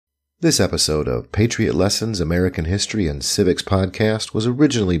This episode of Patriot Lessons, American History, and Civics podcast was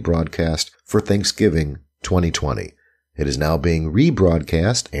originally broadcast for Thanksgiving 2020. It is now being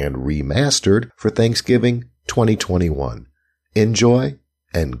rebroadcast and remastered for Thanksgiving 2021. Enjoy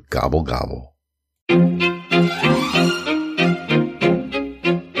and gobble gobble.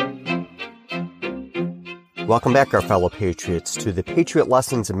 Welcome back, our fellow patriots, to the Patriot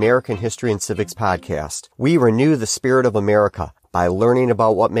Lessons, American History, and Civics podcast. We renew the spirit of America by learning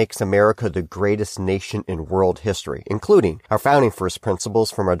about what makes America the greatest nation in world history, including our founding first principles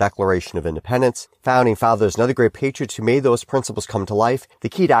from our Declaration of Independence, founding fathers and other great patriots who made those principles come to life, the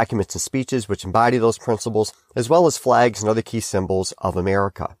key documents and speeches which embody those principles, as well as flags and other key symbols of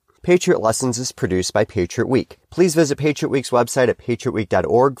America. Patriot Lessons is produced by Patriot Week. Please visit Patriot Week's website at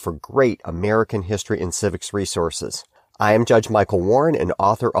patriotweek.org for great American history and civics resources. I am Judge Michael Warren and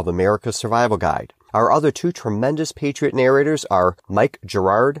author of America's Survival Guide. Our other two tremendous Patriot narrators are Mike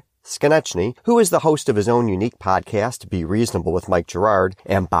Gerard Skonechny, who is the host of his own unique podcast, Be Reasonable with Mike Gerard,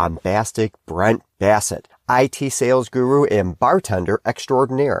 and bombastic Brent Bassett, IT sales guru and bartender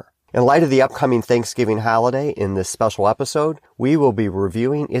extraordinaire. In light of the upcoming Thanksgiving holiday, in this special episode, we will be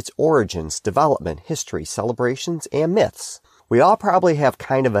reviewing its origins, development, history, celebrations, and myths. We all probably have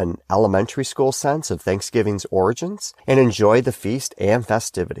kind of an elementary school sense of Thanksgiving's origins and enjoy the feast and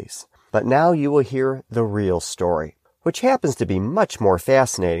festivities. But now you will hear the real story, which happens to be much more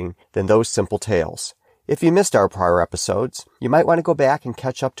fascinating than those simple tales. If you missed our prior episodes, you might want to go back and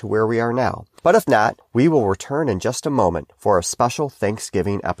catch up to where we are now. But if not, we will return in just a moment for a special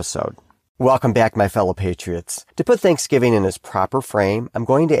Thanksgiving episode. Welcome back, my fellow patriots. To put Thanksgiving in its proper frame, I'm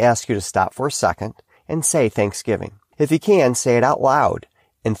going to ask you to stop for a second and say Thanksgiving. If you can, say it out loud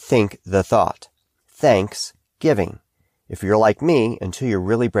and think the thought. Thanksgiving. If you're like me, until you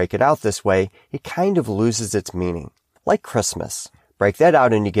really break it out this way, it kind of loses its meaning. Like Christmas. Break that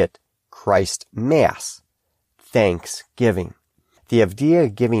out and you get Christ Mass. Thanksgiving. The idea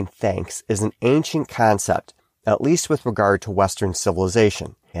of giving thanks is an ancient concept, at least with regard to Western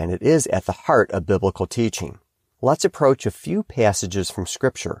civilization, and it is at the heart of biblical teaching. Let's approach a few passages from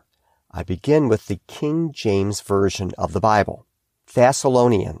Scripture. I begin with the King James Version of the Bible.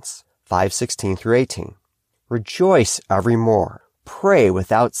 Thessalonians 5:16 through 18. Rejoice evermore, pray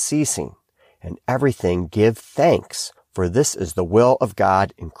without ceasing, and everything give thanks, for this is the will of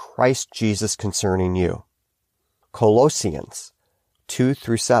God in Christ Jesus concerning you. Colossians 2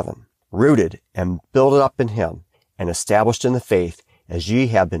 through 7. Rooted and builded up in him, and established in the faith, as ye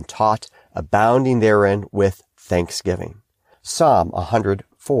have been taught, abounding therein with thanksgiving. Psalm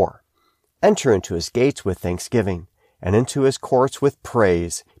 104. Enter into his gates with thanksgiving, and into his courts with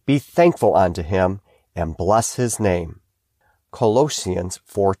praise. Be thankful unto him, and bless his name. Colossians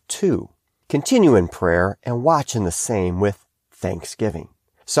 4:2. Continue in prayer and watch in the same with thanksgiving.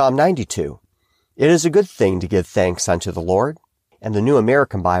 Psalm 92. It is a good thing to give thanks unto the Lord. And the New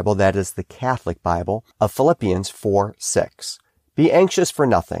American Bible, that is the Catholic Bible, of Philippians 4:6. Be anxious for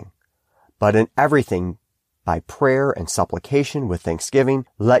nothing, but in everything by prayer and supplication with thanksgiving,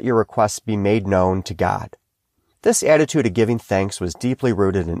 let your requests be made known to God. This attitude of giving thanks was deeply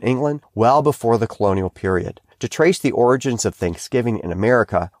rooted in England well before the colonial period. To trace the origins of Thanksgiving in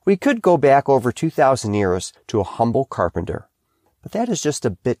America, we could go back over 2,000 years to a humble carpenter. But that is just a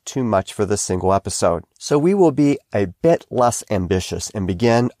bit too much for this single episode. So we will be a bit less ambitious and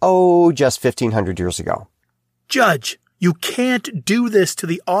begin, just 1,500 years ago. Judge, you can't do this to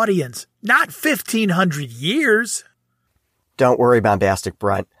the audience. Not 1,500 years. Don't worry, bombastic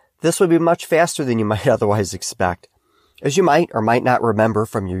Brent. This would be much faster than you might otherwise expect. As you might or might not remember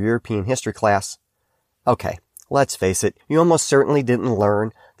from your European history class. Okay, let's face it, you almost certainly didn't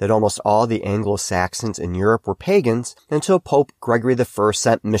learn that almost all the Anglo-Saxons in Europe were pagans until Pope Gregory I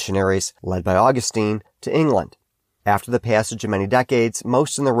sent missionaries, led by Augustine, to England. After the passage of many decades,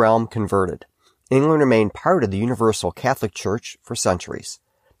 most in the realm converted. England remained part of the Universal Catholic Church for centuries.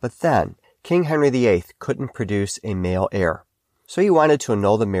 But then, King Henry VIII couldn't produce a male heir. So he wanted to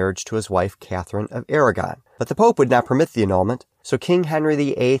annul the marriage to his wife Catherine of Aragon. But the Pope would not permit the annulment, so King Henry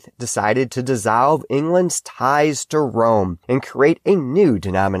VIII decided to dissolve England's ties to Rome and create a new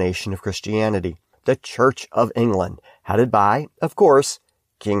denomination of Christianity, the Church of England, headed by, of course,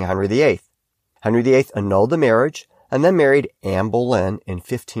 King Henry VIII. Henry VIII annulled the marriage and then married Anne Boleyn in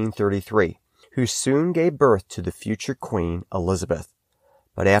 1533, who soon gave birth to the future Queen Elizabeth.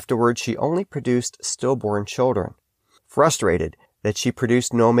 But afterwards she only produced stillborn children. Frustrated that she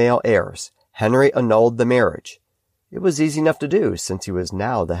produced no male heirs, Henry annulled the marriage. It was easy enough to do, since he was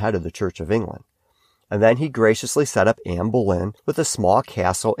now the head of the Church of England. And then he graciously set up Anne Boleyn with a small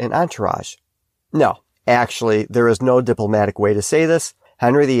castle and entourage. No, actually, there is no diplomatic way to say this.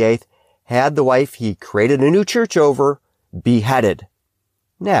 Henry VIII had the wife he created a new church over beheaded.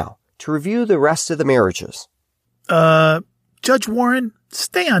 Now, to review the rest of the marriages. Judge Warren,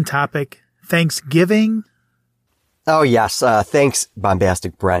 stay on topic. Thanksgiving? Oh yes, thanks,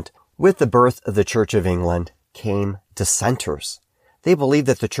 bombastic Brent. With the birth of the Church of England came dissenters. They believed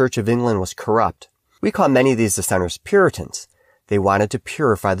that the Church of England was corrupt. We call many of these dissenters Puritans. They wanted to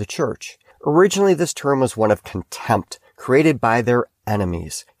purify the church. Originally, this term was one of contempt, created by their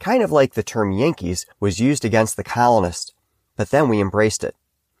enemies, kind of like the term Yankees was used against the colonists. But then we embraced it.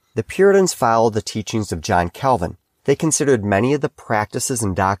 The Puritans followed the teachings of John Calvin. They considered many of the practices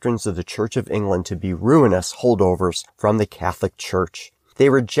and doctrines of the Church of England to be ruinous holdovers from the Catholic Church. They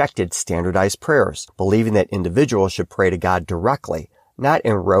rejected standardized prayers, believing that individuals should pray to God directly, not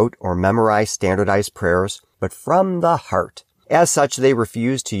in rote or memorized standardized prayers, but from the heart. As such, they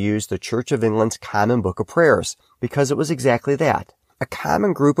refused to use the Church of England's Common Book of Prayers, because it was exactly that, a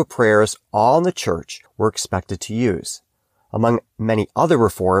common group of prayers all in the church were expected to use. Among many other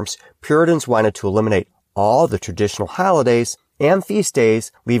reforms, Puritans wanted to eliminate all the traditional holidays and feast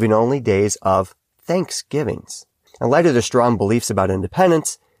days, leaving only days of Thanksgivings. In light of their strong beliefs about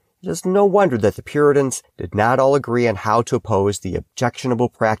independence, it is no wonder that the Puritans did not all agree on how to oppose the objectionable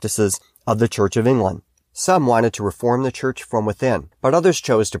practices of the Church of England. Some wanted to reform the church from within, but others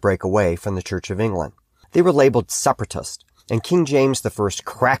chose to break away from the Church of England. They were labeled separatist, and King James I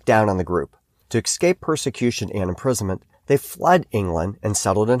cracked down on the group. To escape persecution and imprisonment, they fled England and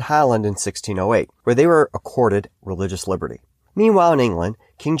settled in Holland in 1608, where they were accorded religious liberty. Meanwhile, in England,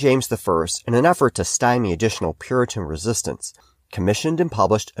 King James I, in an effort to stymie additional Puritan resistance, commissioned and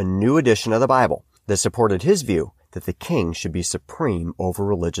published a new edition of the Bible that supported his view that the king should be supreme over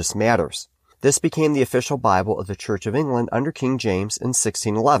religious matters. This became the official Bible of the Church of England under King James in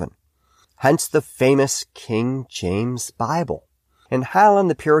 1611. Hence the famous King James Bible. In Holland,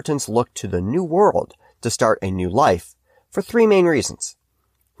 the Puritans looked to the New World to start a new life for three main reasons.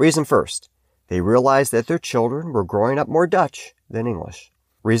 Reason first, they realized that their children were growing up more Dutch than English.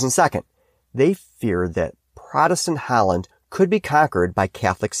 Reason second, they feared that Protestant Holland could be conquered by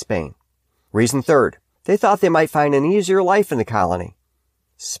Catholic Spain. Reason third, they thought they might find an easier life in the colony.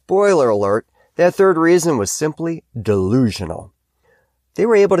 Spoiler alert, that third reason was simply delusional. They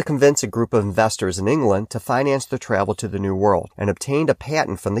were able to convince a group of investors in England to finance their travel to the New World and obtained a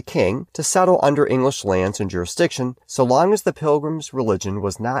patent from the king to settle under English lands and jurisdiction so long as the Pilgrims' religion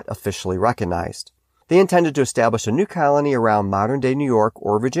was not officially recognized. They intended to establish a new colony around modern-day New York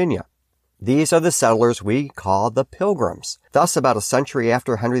or Virginia. These are the settlers we call the Pilgrims. Thus, about a century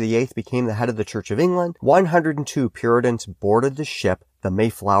after Henry VIII became the head of the Church of England, 102 Puritans boarded the ship, the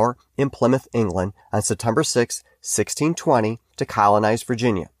Mayflower, in Plymouth, England, on September 6, 1620, to colonize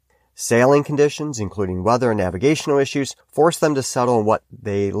Virginia. Sailing conditions, including weather and navigational issues, forced them to settle in what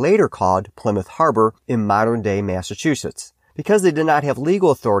they later called Plymouth Harbor in modern-day Massachusetts. Because they did not have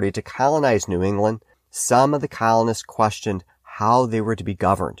legal authority to colonize New England, some of the colonists questioned how they were to be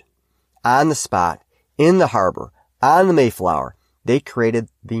governed. On the spot, in the harbor, on the Mayflower, they created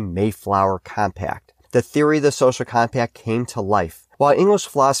the Mayflower Compact. The theory of the social compact came to life. While English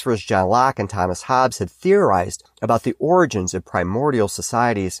philosophers John Locke and Thomas Hobbes had theorized about the origins of primordial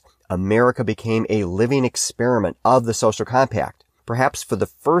societies, America became a living experiment of the social compact. Perhaps for the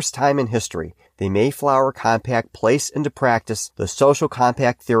first time in history, the Mayflower Compact placed into practice the social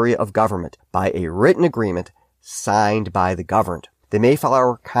compact theory of government by a written agreement signed by the governed. The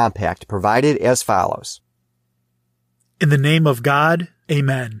Mayflower Compact provided as follows. In the name of God,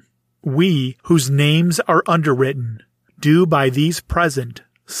 amen. We, whose names are underwritten, do by these present,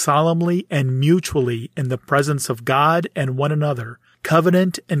 solemnly and mutually in the presence of God and one another,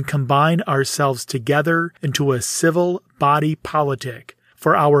 covenant and combine ourselves together into a civil body politic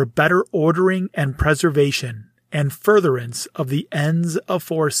for our better ordering and preservation and furtherance of the ends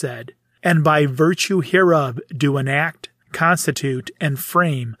aforesaid, and by virtue hereof do enact, constitute, and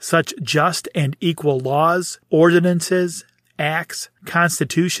frame such just and equal laws, ordinances, acts,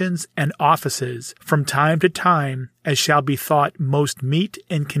 constitutions, and offices from time to time as shall be thought most meet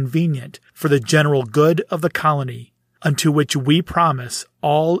and convenient for the general good of the colony, unto which we promise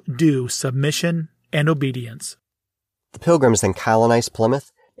all due submission and obedience. The Pilgrims then colonized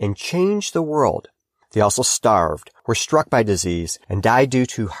Plymouth and changed the world. They also starved, were struck by disease, and died due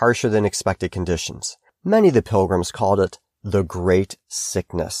to harsher than expected conditions. Many of the Pilgrims called it the Great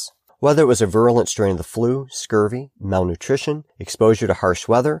Sickness. Whether it was a virulent strain of the flu, scurvy, malnutrition, exposure to harsh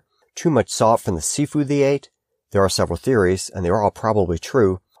weather, too much salt from the seafood they ate, there are several theories, and they are all probably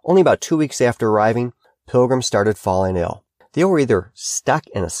true. Only about 2 weeks after arriving, Pilgrims started falling ill. They were either stuck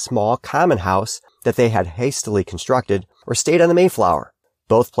in a small common house that they had hastily constructed or stayed on the Mayflower.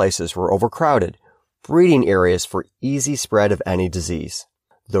 Both places were overcrowded, breeding areas for easy spread of any disease.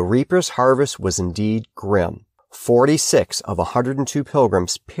 The reaper's harvest was indeed grim. 46 of 102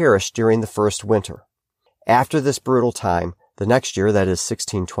 pilgrims perished during the first winter. After this brutal time, the next year, that is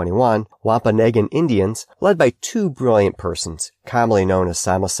 1621, Wampanoag Indians, led by two brilliant persons, commonly known as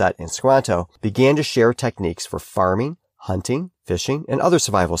Samoset and Squanto, began to share techniques for farming, hunting, fishing, and other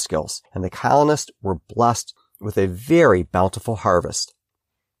survival skills, and the colonists were blessed with a very bountiful harvest.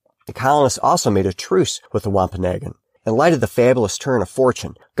 The colonists also made a truce with the Wampanoag. In light of the fabulous turn of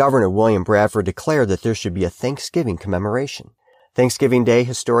fortune, Governor William Bradford declared that there should be a Thanksgiving commemoration. Thanksgiving Day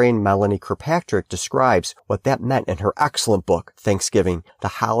historian Melanie Kirkpatrick describes what that meant in her excellent book, Thanksgiving, the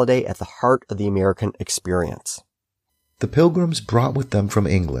Holiday at the Heart of the American Experience. The Pilgrims brought with them from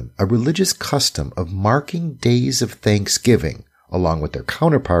England a religious custom of marking days of thanksgiving, along with their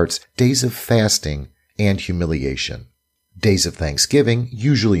counterparts, days of fasting and humiliation. Days of Thanksgiving,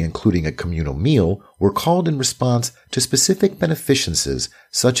 usually including a communal meal, were called in response to specific beneficences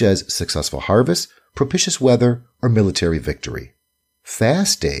such as successful harvest, propitious weather, or military victory.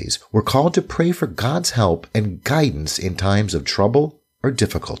 Fast days were called to pray for God's help and guidance in times of trouble or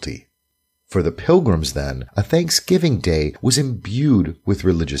difficulty. For the Pilgrims, then, a Thanksgiving Day was imbued with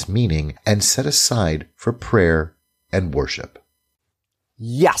religious meaning and set aside for prayer and worship.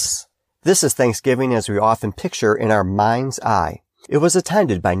 Yes! This is Thanksgiving as we often picture in our mind's eye. It was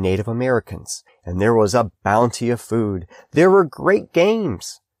attended by Native Americans, and there was a bounty of food. There were great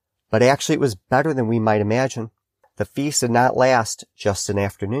games. But actually it was better than we might imagine. The feast did not last just an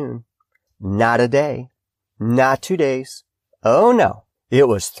afternoon. Not a day. Not 2 days. Oh no, it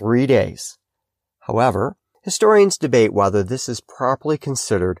was 3 days. However, historians debate whether this is properly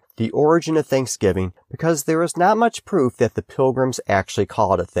considered the origin of Thanksgiving because there is not much proof that the Pilgrims actually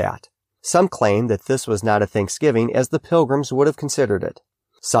called it that. Some claim that this was not a Thanksgiving as the Pilgrims would have considered it.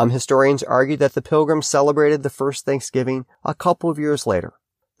 Some historians argue that the Pilgrims celebrated the first Thanksgiving a couple of years later.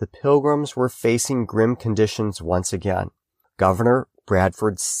 The Pilgrims were facing grim conditions once again. Governor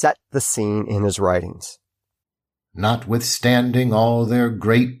Bradford set the scene in his writings. Notwithstanding all their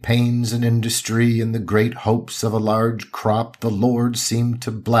great pains and industry and the great hopes of a large crop, the Lord seemed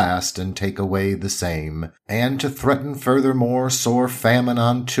to blast and take away the same, and to threaten furthermore sore famine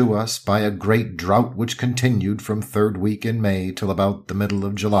unto us by a great drought which continued from 3rd week in May till about the middle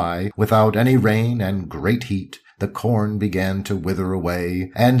of July, without any rain and great heat. The corn began to wither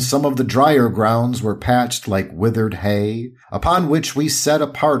away, and some of the drier grounds were patched like withered hay, upon which we set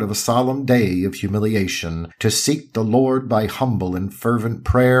apart of a solemn day of humiliation, to seek the Lord by humble and fervent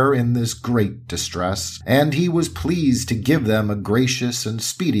prayer in this great distress, and he was pleased to give them a gracious and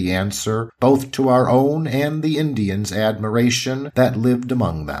speedy answer, both to our own and the Indians' admiration that lived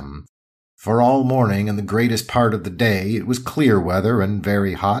among them. For all morning and the greatest part of the day it was clear weather and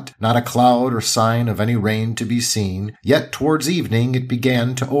very hot, not a cloud or sign of any rain to be seen, yet towards evening it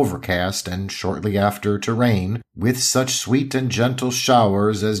began to overcast and shortly after to rain, with such sweet and gentle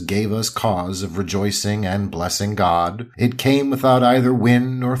showers as gave us cause of rejoicing and blessing God. It came without either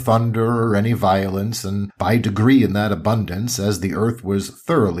wind or thunder or any violence, and by degree in that abundance, as the earth was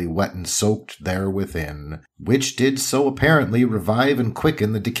thoroughly wet and soaked there within, which did so apparently revive and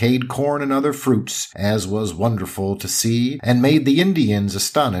quicken the decayed corn and other fruits, as was wonderful to see, and made the Indians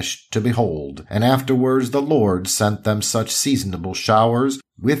astonished to behold. And afterwards the Lord sent them such seasonable showers,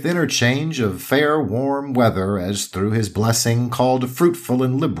 with interchange of fair warm weather, as through his blessing called a fruitful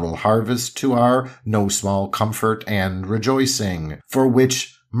and liberal harvest to our no small comfort and rejoicing, for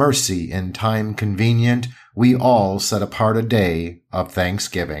which mercy in time convenient we all set apart a day of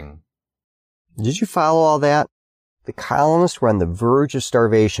thanksgiving. Did you follow all that? The colonists were on the verge of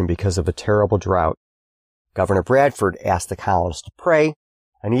starvation because of a terrible drought. Governor Bradford asked the colonists to pray,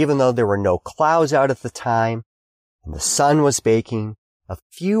 and even though there were no clouds out at the time, and the sun was baking, a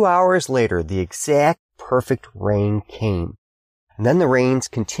few hours later the exact perfect rain came. And then the rains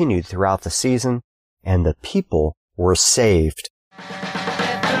continued throughout the season, and the people were saved.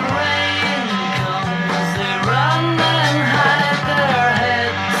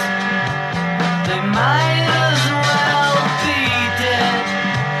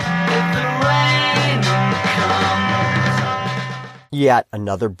 Yet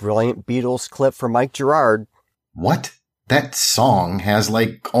another brilliant Beatles clip from Mike Gerard. What? That song has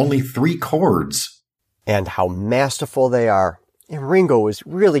only 3 chords. And how masterful they are. And Ringo was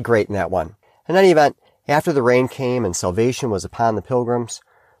really great in that one. In any event, after the rain came and salvation was upon the Pilgrims,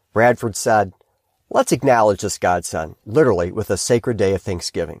 Bradford said, "Let's acknowledge this godsend, literally with a sacred day of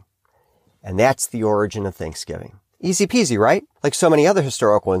Thanksgiving." And that's the origin of Thanksgiving. Easy peasy, right? Like so many other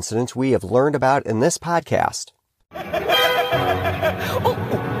historical incidents we have learned about in this podcast. Oh.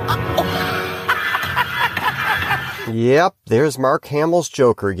 Yep, there's Mark Hamill's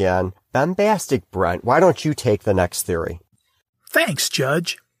Joker again. Bombastic, Brent. Why don't you take the next theory? Thanks,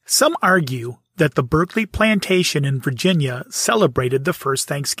 Judge. Some argue that the Berkeley Plantation in Virginia celebrated the first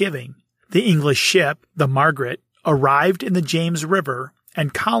Thanksgiving. The English ship, the Margaret, arrived in the James River,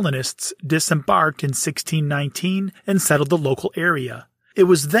 and colonists disembarked in 1619 and settled the local area. It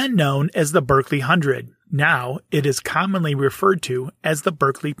was then known as the Berkeley Hundred. Now it is commonly referred to as the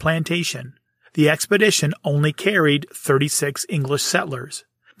Berkeley Plantation. The expedition only carried 36 English settlers.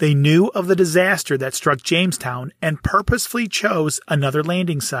 They knew of the disaster that struck Jamestown and purposefully chose another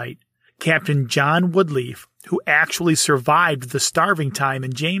landing site. Captain John Woodleaf, who actually survived the starving time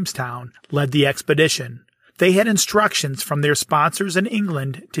in Jamestown, led the expedition. They had instructions from their sponsors in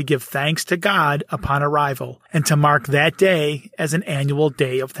England to give thanks to God upon arrival and to mark that day as an annual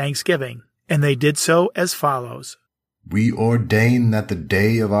day of thanksgiving. And they did so as follows. We ordain that the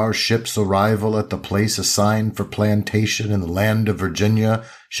day of our ship's arrival at the place assigned for plantation in the land of Virginia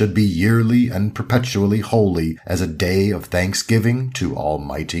should be yearly and perpetually holy as a day of thanksgiving to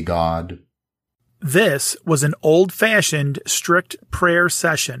Almighty God. This was an old-fashioned, strict prayer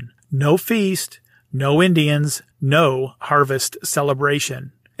session. No feast, no Indians, no harvest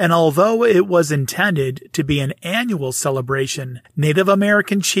celebration. And although it was intended to be an annual celebration, Native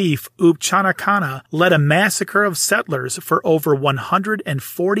American chief Upchanacana led a massacre of settlers for over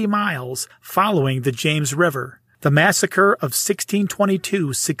 140 miles following the James River. The massacre of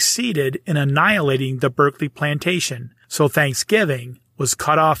 1622 succeeded in annihilating the Berkeley Plantation, so Thanksgiving was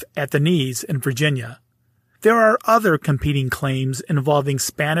cut off at the knees in Virginia. There are other competing claims involving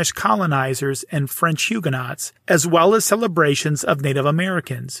Spanish colonizers and French Huguenots, as well as celebrations of Native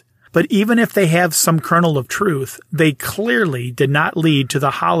Americans. But even if they have some kernel of truth, they clearly did not lead to the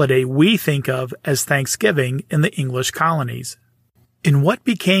holiday we think of as Thanksgiving in the English colonies. In what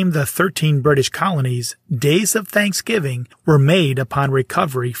became the 13 British colonies, days of Thanksgiving were made upon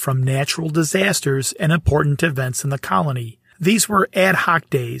recovery from natural disasters and important events in the colony. These were ad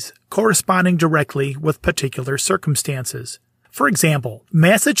hoc days, corresponding directly with particular circumstances. For example,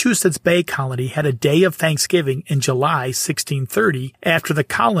 Massachusetts Bay Colony had a day of Thanksgiving in July 1630 after the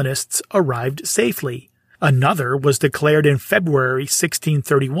colonists arrived safely. Another was declared in February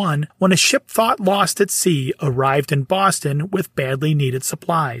 1631 when a ship thought lost at sea arrived in Boston with badly needed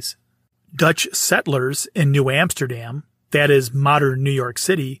supplies. Dutch settlers in New Amsterdam, that is modern New York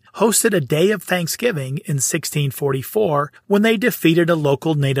City, hosted a day of Thanksgiving in 1644 when they defeated a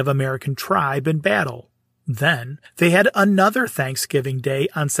local Native American tribe in battle. Then they had another Thanksgiving Day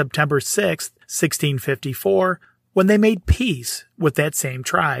on September 6, 1654, when they made peace with that same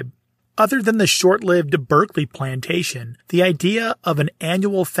tribe. Other than the short-lived Berkeley Plantation, the idea of an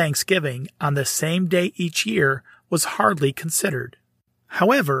annual Thanksgiving on the same day each year was hardly considered.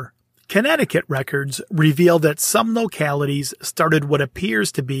 However, Connecticut records reveal that some localities started what appears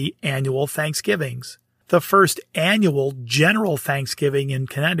to be annual Thanksgivings. The first annual general Thanksgiving in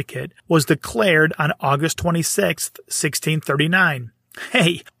Connecticut was declared on August 26, 1639.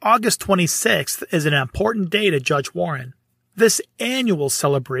 Hey, August 26th is an important day to Judge Warren. This annual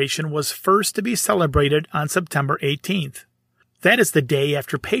celebration was first to be celebrated on September 18th. That is the day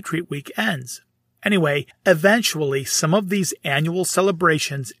after Patriot Week ends. Anyway, eventually some of these annual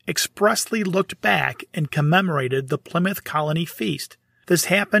celebrations expressly looked back and commemorated the Plymouth Colony Feast. This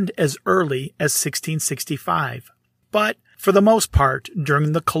happened as early as 1665. But, for the most part,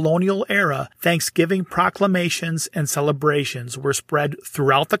 during the colonial era, Thanksgiving proclamations and celebrations were spread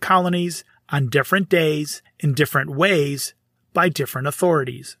throughout the colonies on different days, in different ways, by different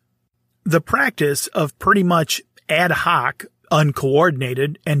authorities. The practice of pretty much ad hoc,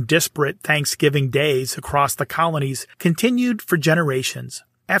 uncoordinated, and disparate Thanksgiving days across the colonies continued for generations.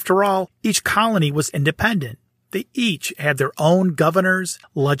 After all, each colony was independent. They each had their own governors,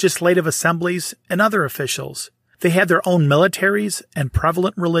 legislative assemblies, and other officials. They had their own militaries and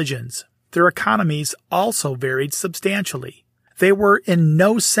prevalent religions. Their economies also varied substantially. They were in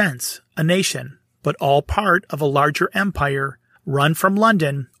no sense a nation, but all part of a larger empire run from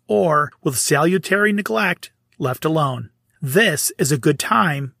London or, with salutary neglect, left alone. This is a good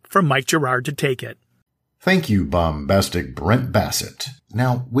time for Mike Gerard to take it. Thank you, bombastic Brent Bassett.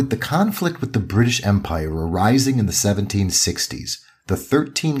 Now, with the conflict with the British Empire arising in the 1760s, the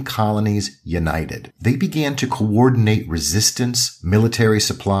 13 colonies united. They began to coordinate resistance, military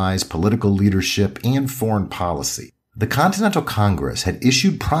supplies, political leadership, and foreign policy. The Continental Congress had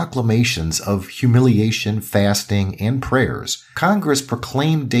issued proclamations of humiliation, fasting, and prayers. Congress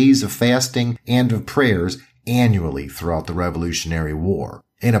proclaimed days of fasting and of prayers annually throughout the Revolutionary War.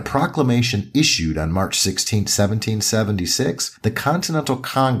 In a proclamation issued on March 16, 1776, the Continental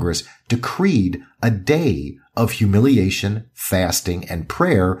Congress decreed a day of humiliation, fasting, and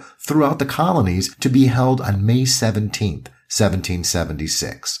prayer throughout the colonies to be held on May 17,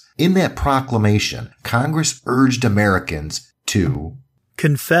 1776. In that proclamation, Congress urged Americans to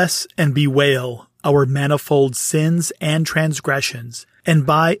confess and bewail our manifold sins and transgressions, and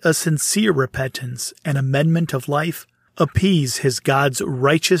by a sincere repentance and amendment of life, appease his God's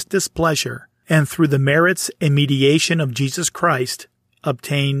righteous displeasure, and through the merits and mediation of Jesus Christ,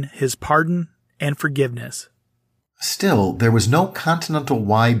 obtain his pardon and forgiveness. Still, there was no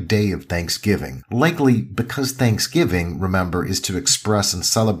continental-wide day of Thanksgiving, likely because Thanksgiving, remember, is to express and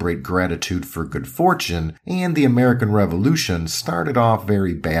celebrate gratitude for good fortune, and the American Revolution started off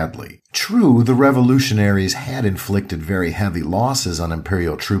very badly. True, the revolutionaries had inflicted very heavy losses on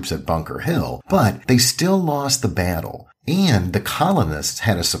Imperial troops at Bunker Hill, but they still lost the battle. And the colonists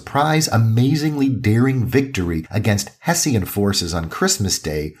had a surprise, amazingly daring victory against Hessian forces on Christmas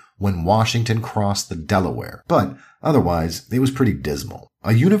Day when Washington crossed the Delaware. But otherwise, it was pretty dismal.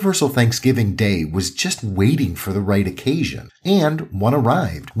 A universal Thanksgiving Day was just waiting for the right occasion, and one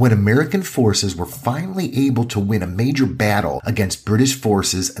arrived when American forces were finally able to win a major battle against British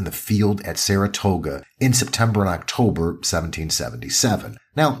forces in the field at Saratoga in September and October 1777.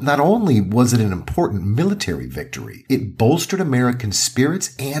 Now, not only was it an important military victory, it bolstered American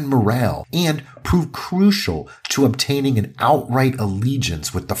spirits and morale and proved crucial to obtaining an outright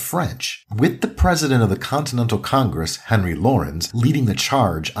allegiance with the French. With the president of the Continental Congress, Henry Laurens, leading the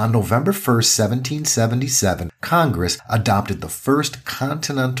charge on November 1st, 1777, Congress adopted the first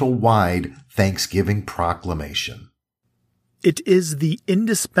continental-wide Thanksgiving proclamation. It is the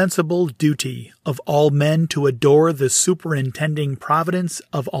indispensable duty of all men to adore the superintending providence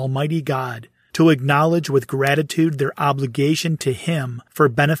of Almighty God, to acknowledge with gratitude their obligation to Him for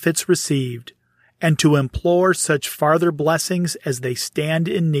benefits received, and to implore such farther blessings as they stand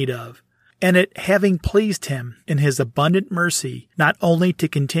in need of, and it having pleased Him in His abundant mercy not only to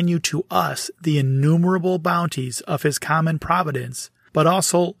continue to us the innumerable bounties of His common providence, but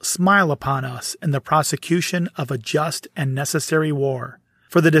also smile upon us in the prosecution of a just and necessary war,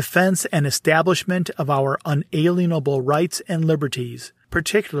 for the defense and establishment of our unalienable rights and liberties,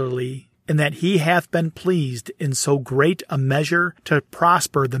 particularly in that He hath been pleased in so great a measure to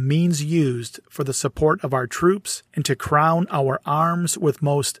prosper the means used for the support of our troops and to crown our arms with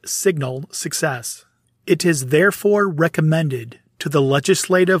most signal success. It is therefore recommended to the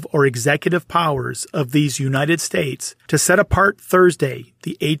legislative or executive powers of these United States to set apart Thursday,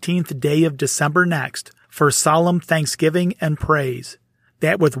 the 18th day of December next, for solemn thanksgiving and praise,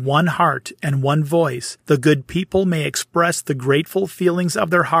 that with one heart and one voice the good people may express the grateful feelings of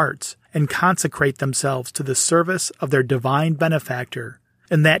their hearts and consecrate themselves to the service of their divine benefactor,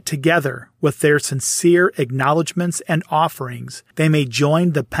 and that together with their sincere acknowledgments and offerings they may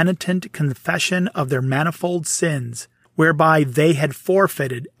join the penitent confession of their manifold sins, whereby they had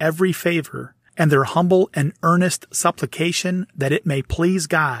forfeited every favor, and their humble and earnest supplication that it may please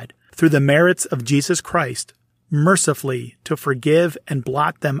God, through the merits of Jesus Christ, mercifully to forgive and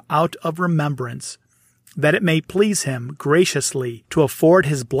blot them out of remembrance, that it may please Him graciously to afford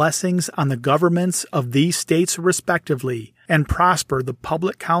His blessings on the governments of these states respectively, and prosper the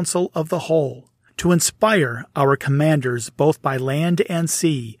public council of the whole, to inspire our commanders both by land and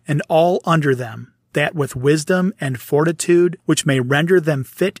sea, and all under them, that with wisdom and fortitude which may render them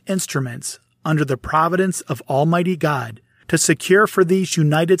fit instruments, under the providence of Almighty God, to secure for these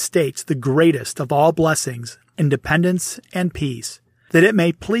United States the greatest of all blessings, independence and peace, that it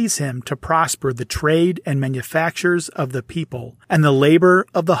may please Him to prosper the trade and manufactures of the people, and the labor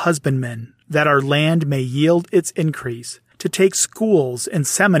of the husbandman, that our land may yield its increase, to take schools and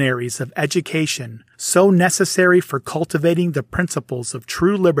seminaries of education, so necessary for cultivating the principles of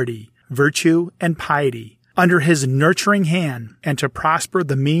true liberty, virtue, and piety, under His nurturing hand, and to prosper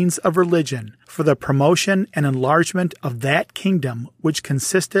the means of religion, for the promotion and enlargement of that kingdom which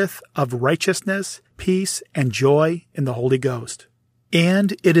consisteth of righteousness, peace, and joy in the Holy Ghost.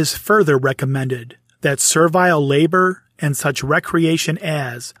 And it is further recommended that servile labor and such recreation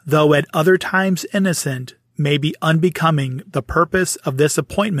as, though at other times innocent, may be unbecoming the purpose of this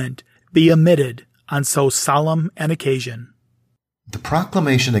appointment, be omitted on so solemn an occasion. The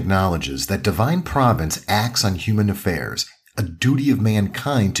proclamation acknowledges that divine providence acts on human affairs, a duty of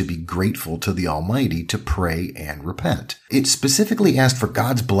mankind to be grateful to the Almighty, to pray and repent. It specifically asked for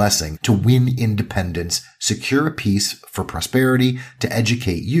God's blessing to win independence, secure a peace, for prosperity, to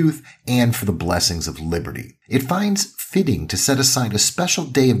educate youth, and for the blessings of liberty. It finds fitting to set aside a special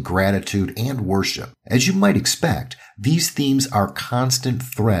day of gratitude and worship. As you might expect, These themes are constant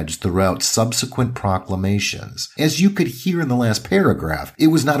threads throughout subsequent proclamations. As you could hear in the last paragraph, it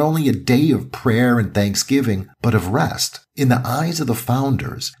was not only a day of prayer and thanksgiving, but of rest. In the eyes of the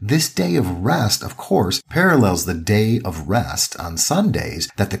founders, this day of rest, of course, parallels the day of rest on Sundays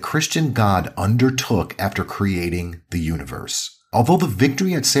that the Christian God undertook after creating the universe. Although the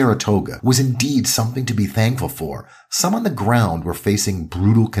victory at Saratoga was indeed something to be thankful for, some on the ground were facing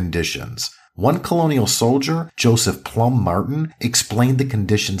brutal conditions. One colonial soldier, Joseph Plum Martin, explained the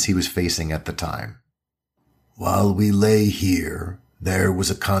conditions he was facing at the time. While we lay here, there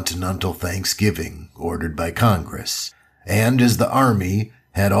was a continental Thanksgiving ordered by Congress, and as the Army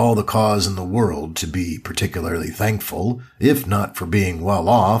had all the cause in the world to be particularly thankful, if not for being well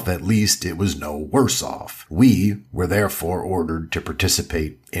off, at least it was no worse off. We were therefore ordered to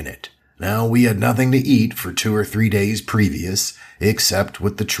participate in it. Now, we had nothing to eat for 2 or 3 days previous, except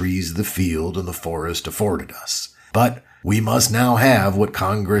what the trees of the field and the forest afforded us. But we must now have what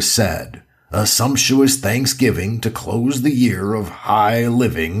Congress said, a sumptuous Thanksgiving to close the year of high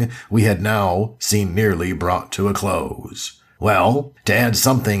living we had now seen nearly brought to a close. Well, to add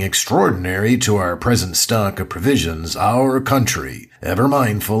something extraordinary to our present stock of provisions, our country, ever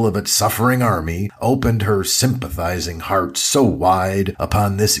mindful of its suffering army, opened her sympathizing heart so wide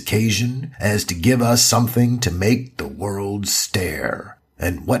upon this occasion as to give us something to make the world stare.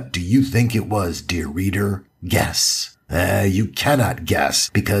 And what do you think it was, dear reader? Guess. You cannot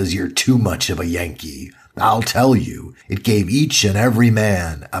guess because you're too much of a Yankee. I'll tell you, it gave each and every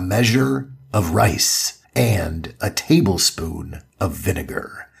man a measure of rice and a tablespoon of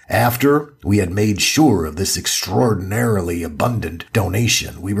vinegar. After we had made sure of this extraordinarily abundant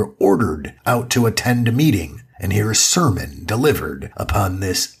donation, we were ordered out to attend a meeting and hear a sermon delivered upon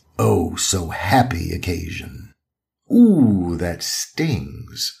this so happy occasion. Ooh, that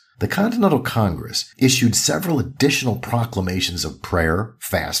stings. The Continental Congress issued several additional proclamations of prayer,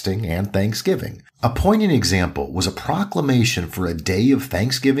 fasting, and thanksgiving. A poignant example was a proclamation for a day of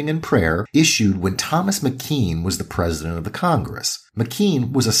thanksgiving and prayer issued when Thomas McKean was the president of the Congress.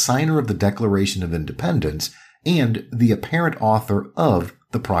 McKean was a signer of the Declaration of Independence and the apparent author of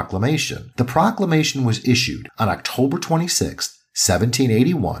the proclamation. The proclamation was issued on October 26th,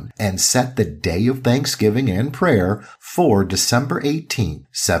 1781, and set the day of thanksgiving and prayer for December 18,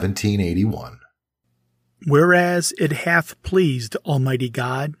 1781. Whereas it hath pleased Almighty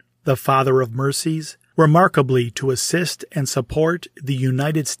God, the Father of mercies, remarkably to assist and support the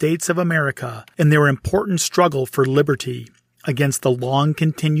United States of America in their important struggle for liberty against the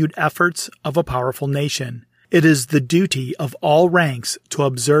long-continued efforts of a powerful nation, it is the duty of all ranks to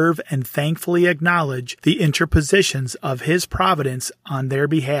observe and thankfully acknowledge the interpositions of His providence on their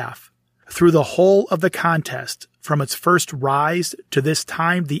behalf. Through the whole of the contest, from its first rise to this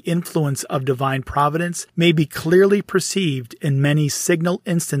time, the influence of divine providence may be clearly perceived in many signal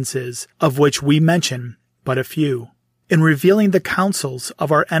instances, of which we mention but a few. In revealing the counsels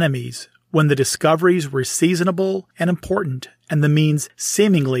of our enemies, when the discoveries were seasonable and important, and the means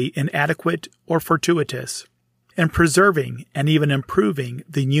seemingly inadequate or fortuitous, in preserving and even improving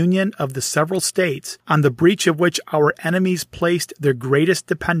the union of the several states, on the breach of which our enemies placed their greatest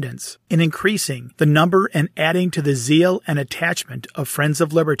dependence, in increasing the number and adding to the zeal and attachment of friends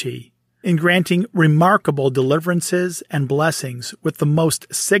of liberty, in granting remarkable deliverances and blessings with the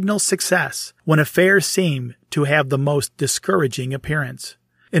most signal success when affairs seem to have the most discouraging appearance,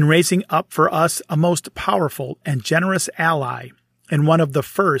 in raising up for us a most powerful and generous ally, and one of the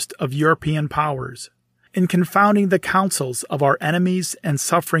first of European powers, in confounding the counsels of our enemies and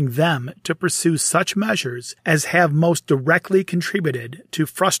suffering them to pursue such measures as have most directly contributed to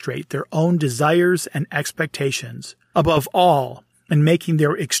frustrate their own desires and expectations. Above all, in making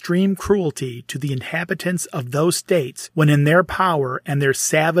their extreme cruelty to the inhabitants of those states when in their power and their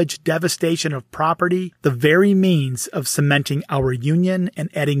savage devastation of property, the very means of cementing our union and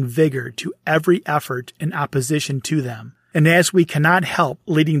adding vigor to every effort in opposition to them. And as we cannot help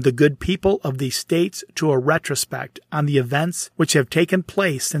leading the good people of these states to a retrospect on the events which have taken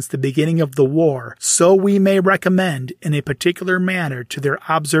place since the beginning of the war, so we may recommend in a particular manner to their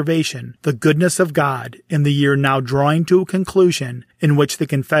observation the goodness of God in the year now drawing to a conclusion, in which the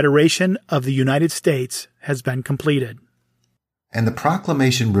Confederation of the United States has been completed. And the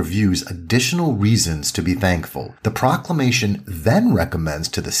proclamation reviews additional reasons to be thankful. The proclamation then recommends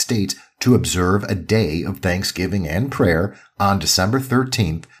to the states to observe a day of thanksgiving and prayer on December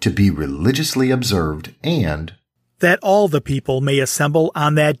 13th to be religiously observed, and that all the people may assemble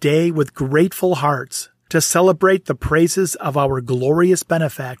on that day with grateful hearts to celebrate the praises of our glorious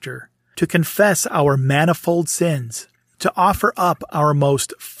benefactor, to confess our manifold sins, to offer up our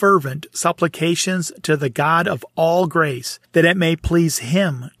most fervent supplications to the God of all grace, that it may please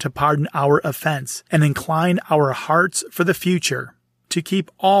Him to pardon our offense and incline our hearts for the future, to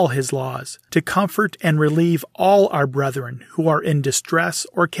keep all His laws, to comfort and relieve all our brethren who are in distress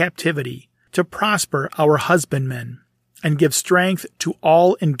or captivity, to prosper our husbandmen, and give strength to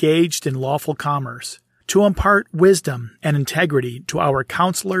all engaged in lawful commerce, to impart wisdom and integrity to our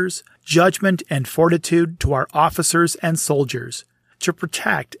counselors, judgment and fortitude to our officers and soldiers, to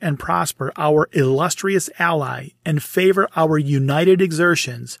protect and prosper our illustrious ally and favor our united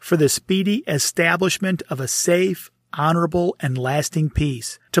exertions for the speedy establishment of a safe, honorable, and lasting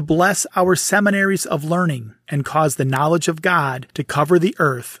peace, to bless our seminaries of learning and cause the knowledge of God to cover the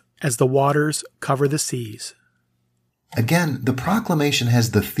earth as the waters cover the seas. Again, the proclamation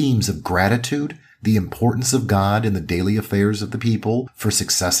has the themes of gratitude, the importance of God in the daily affairs of the people, for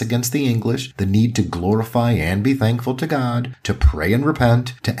success against the English, the need to glorify and be thankful to God, to pray and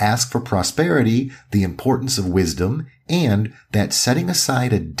repent, to ask for prosperity, the importance of wisdom, and that setting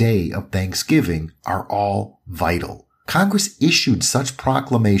aside a day of thanksgiving are all vital. Congress issued such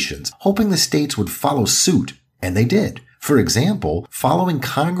proclamations, hoping the states would follow suit, and they did. For example, following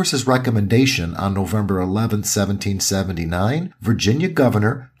Congress's recommendation on November 11, 1779, Virginia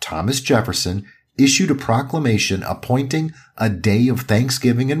Governor Thomas Jefferson issued a proclamation appointing a day of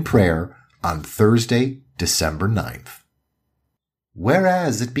thanksgiving and prayer on Thursday, December 9th.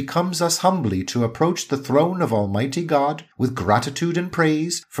 Whereas it becomes us humbly to approach the throne of Almighty God with gratitude and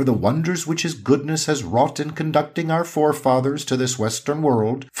praise for the wonders which His goodness has wrought in conducting our forefathers to this western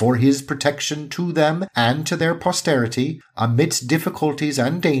world, for His protection to them and to their posterity, amidst difficulties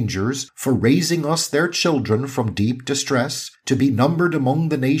and dangers, for raising us their children from deep distress, to be numbered among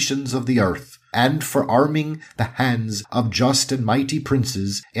the nations of the earth, and for arming the hands of just and mighty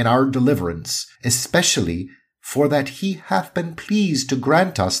princes in our deliverance, especially for that He hath been pleased to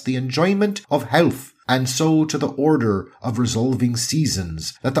grant us the enjoyment of health, and so to the order of resolving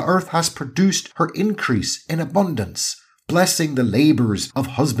seasons, that the earth has produced her increase in abundance, blessing the labours of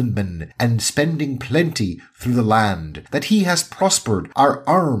husbandmen, and spending plenty through the land, that He has prospered our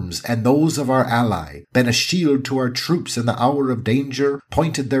arms and those of our ally, been a shield to our troops in the hour of danger,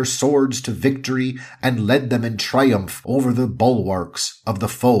 pointed their swords to victory, and led them in triumph over the bulwarks of the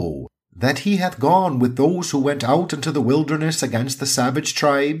foe. That He hath gone with those who went out into the wilderness against the savage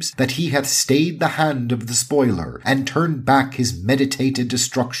tribes, that He hath stayed the hand of the spoiler, and turned back his meditated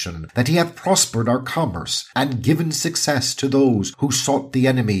destruction, that He hath prospered our commerce, and given success to those who sought the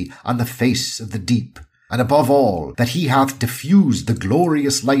enemy on the face of the deep. And above all, that He hath diffused the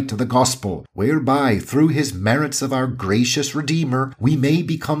glorious light of the gospel, whereby through His merits of our gracious Redeemer, we may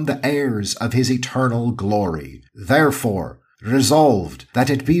become the heirs of His eternal glory. Therefore, resolved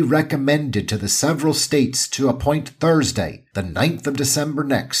that it be recommended to the several states to appoint Thursday, the 9th of December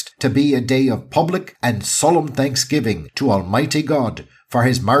next, to be a day of public and solemn thanksgiving to Almighty God for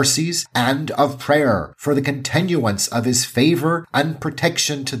His mercies, and of prayer for the continuance of His favor and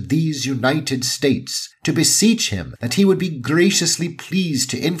protection to these United States, to beseech Him that He would be graciously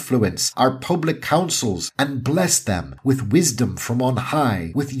pleased to influence our public councils and bless them with wisdom from on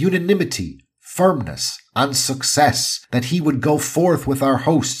high, with unanimity, firmness, and success, that He would go forth with our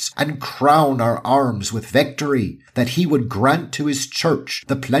hosts and crown our arms with victory, that He would grant to His church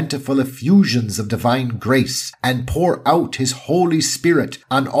the plentiful effusions of divine grace, and pour out His Holy Spirit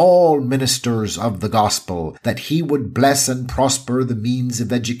on all ministers of the gospel, that He would bless and prosper the means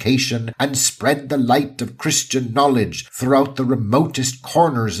of education, and spread the light of Christian knowledge throughout the remotest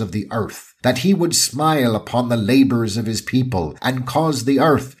corners of the earth, that He would smile upon the labors of His people, and cause the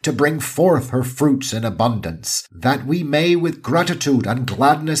earth to bring forth her fruits in abundance, that we may with gratitude and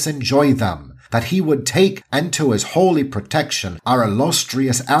gladness enjoy them, that He would take into His holy protection our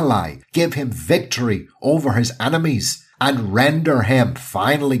illustrious ally, give him victory over his enemies, and render him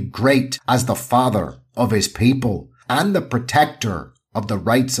finally great as the Father of His people, and the protector of the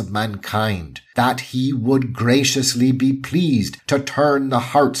rights of mankind, that He would graciously be pleased to turn the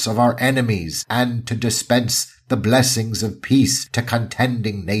hearts of our enemies, and to dispense the blessings of peace to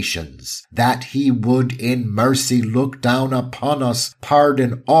contending nations, that He would in mercy look down upon us,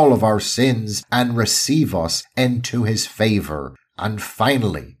 pardon all of our sins, and receive us into His favor, and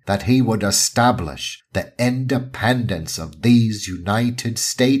finally, that He would establish the independence of these United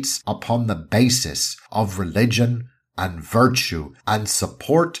States upon the basis of religion and virtue, and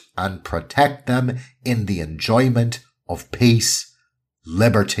support and protect them in the enjoyment of peace,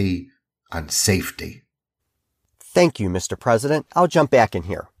 liberty, and safety. Thank you, Mr. President. I'll jump back in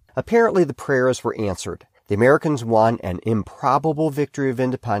here. Apparently the prayers were answered. The Americans won an improbable victory of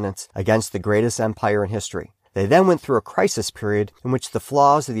independence against the greatest empire in history. They then went through a crisis period in which the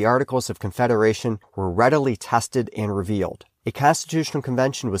flaws of the Articles of Confederation were readily tested and revealed. A constitutional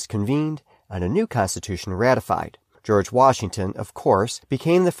convention was convened and a new constitution ratified. George Washington, of course,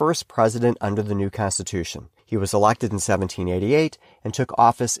 became the first president under the new constitution. He was elected in 1788 and took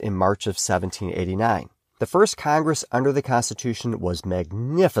office in March of 1789. The first Congress under the Constitution was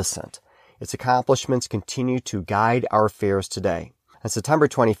magnificent. Its accomplishments continue to guide our affairs today. On September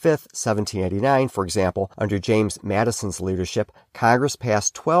 25, 1789, for example, under James Madison's leadership, Congress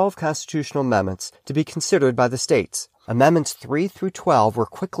passed 12 constitutional amendments to be considered by the states. Amendments 3 through 12 were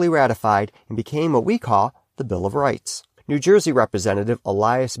quickly ratified and became what we call the Bill of Rights. New Jersey Representative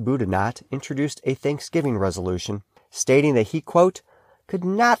Elias Boudinot introduced a Thanksgiving resolution stating that he, quote, could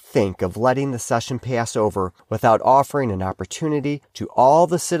not think of letting the session pass over without offering an opportunity to all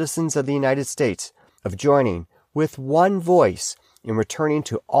the citizens of the United States of joining with one voice in returning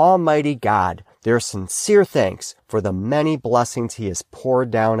to Almighty God their sincere thanks for the many blessings He has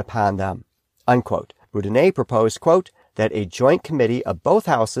poured down upon them. Unquote. Boudinot proposed, quote, that a joint committee of both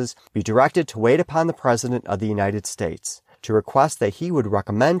houses be directed to wait upon the President of the United States, to request that he would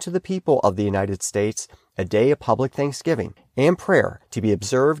recommend to the people of the United States a day of public thanksgiving and prayer to be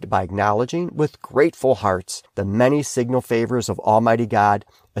observed by acknowledging with grateful hearts the many signal favors of Almighty God,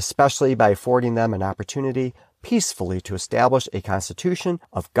 especially by affording them an opportunity peacefully to establish a constitution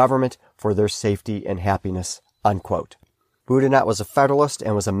of government for their safety and happiness. Unquote. Boudinot was a Federalist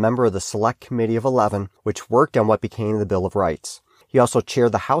and was a member of the Select Committee of 11, which worked on what became the Bill of Rights. He also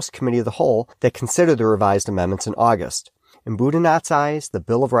chaired the House Committee of the Whole that considered the revised amendments in August. In Boudinot's eyes, the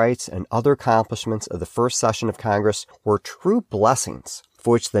Bill of Rights and other accomplishments of the first session of Congress were true blessings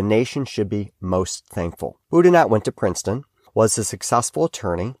for which the nation should be most thankful. Boudinot went to Princeton, was a successful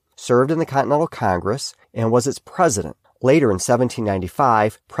attorney, served in the Continental Congress, and was its president. Later in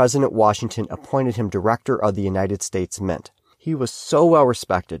 1795, President Washington appointed him director of the United States Mint. He was so well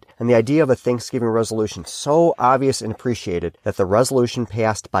respected, and the idea of a Thanksgiving resolution so obvious and appreciated that the resolution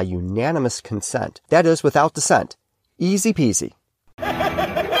passed by unanimous consent. That is, without dissent. Easy peasy.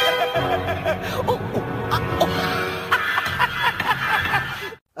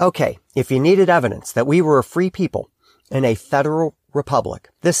 Okay, if you needed evidence that we were a free people in a federal republic,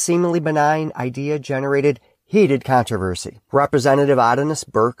 this seemingly benign idea generated heated controversy. Representative Adonis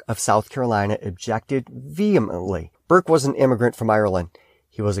Burke of South Carolina objected vehemently. Burke was an immigrant from Ireland.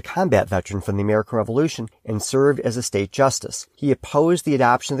 He was a combat veteran from the American Revolution and served as a state justice. He opposed the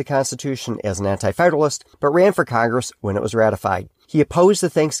adoption of the Constitution as an anti-federalist, but ran for Congress when it was ratified. He opposed the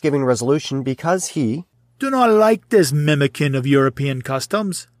Thanksgiving resolution because he do not like this mimicking of European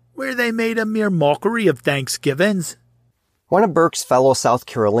customs, where they made a mere mockery of Thanksgivings. One of Burke's fellow South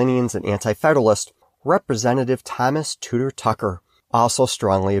Carolinians and anti-federalist, Representative Thomas Tudor Tucker, also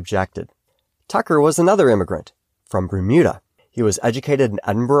strongly objected. Tucker was another immigrant from Bermuda. He was educated in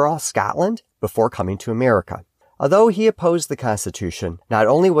Edinburgh, Scotland, before coming to America. Although he opposed the Constitution, not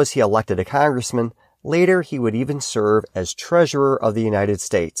only was he elected a congressman, later he would even serve as Treasurer of the United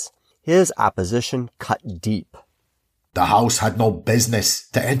States. His opposition cut deep. The House had no business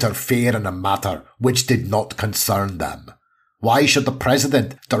to interfere in a matter which did not concern them. Why should the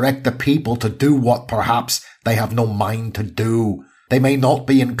President direct the people to do what perhaps they have no mind to do? They may not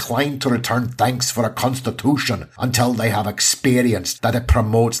be inclined to return thanks for a constitution until they have experienced that it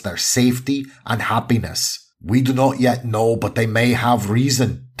promotes their safety and happiness. We do not yet know, but they may have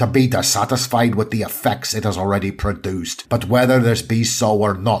reason to be dissatisfied with the effects it has already produced. But whether this be so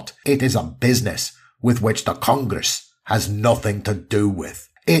or not, it is a business with which the Congress has nothing to do with.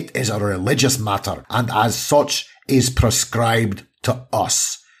 It is a religious matter, and as such is prescribed to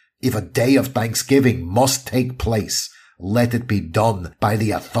us. If a day of thanksgiving must take place, let it be done by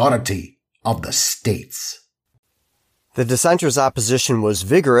the authority of the states. The dissenters' opposition was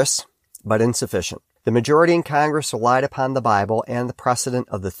vigorous, but insufficient. The majority in Congress relied upon the Bible and the precedent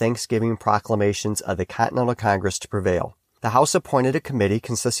of the Thanksgiving proclamations of the Continental Congress to prevail. The House appointed a committee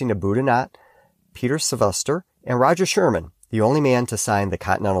consisting of Boudinot, Peter Sylvester, and Roger Sherman, the only man to sign the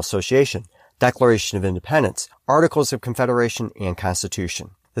Continental Association, Declaration of Independence, Articles of Confederation, and Constitution.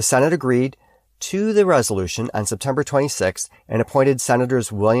 The Senate agreed to the resolution on September 26th and appointed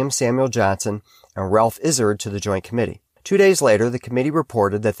Senators William Samuel Johnson and Ralph Izard to the Joint Committee. 2 days later, the committee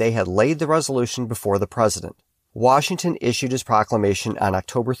reported that they had laid the resolution before the President. Washington issued his proclamation on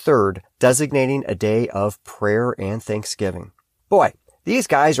October 3rd, designating a day of prayer and thanksgiving. Boy, these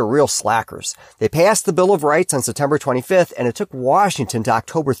guys are real slackers. They passed the Bill of Rights on September 25th, and it took Washington to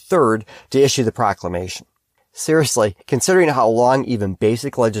October 3rd to issue the proclamation. Seriously, considering how long even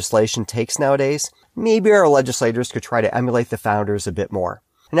basic legislation takes nowadays, maybe our legislators could try to emulate the founders a bit more.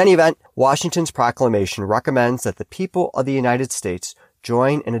 In any event, Washington's proclamation recommends that the people of the United States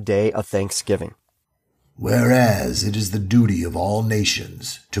join in a day of thanksgiving. Whereas it is the duty of all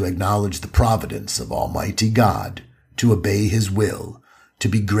nations to acknowledge the providence of Almighty God, to obey His will, to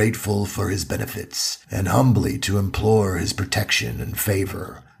be grateful for His benefits, and humbly to implore His protection and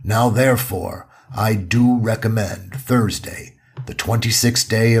favor. Now therefore, I do recommend Thursday, the 26th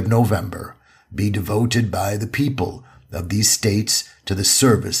day of November, be devoted by the people of these states to the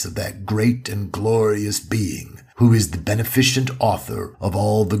service of that great and glorious being, who is the beneficent author of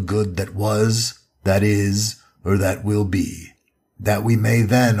all the good that was, that is, or that will be, that we may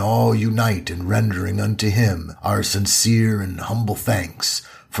then all unite in rendering unto Him our sincere and humble thanks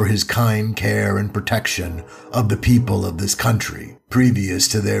for His kind care and protection of the people of this country, previous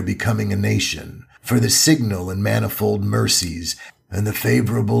to their becoming a nation, for the signal and manifold mercies and the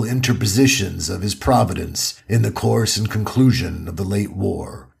favorable interpositions of His providence in the course and conclusion of the late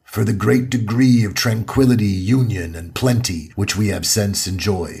war, for the great degree of tranquility, union, and plenty which we have since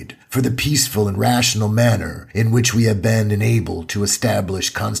enjoyed, for the peaceful and rational manner in which we have been enabled to establish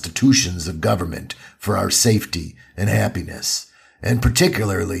constitutions of government for our safety and happiness, and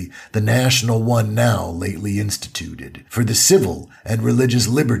particularly the national one now lately instituted, for the civil and religious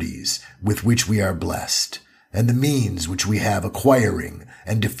liberties with which we are blessed, and the means which we have acquiring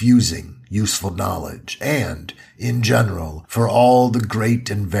and diffusing useful knowledge, and, in general, for all the great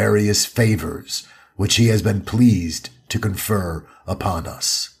and various favors which He has been pleased to confer upon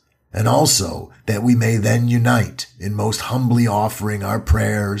us. And also that we may then unite in most humbly offering our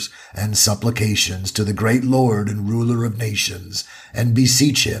prayers and supplications to the great Lord and ruler of nations, and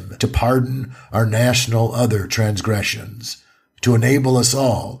beseech Him to pardon our national other transgressions, to enable us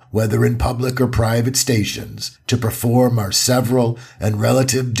all, whether in public or private stations, to perform our several and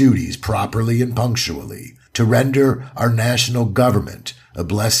relative duties properly and punctually, to render our national government a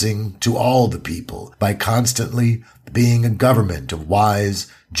blessing to all the people by constantly being a government of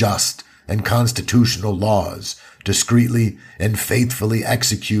wise, just, and constitutional laws, discreetly and faithfully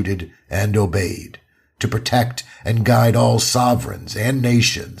executed and obeyed, to protect and guide all sovereigns and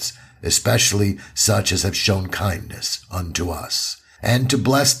nations, especially such as have shown kindness unto us, and to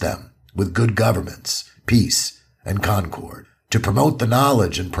bless them with good governments, peace, and concord, to promote the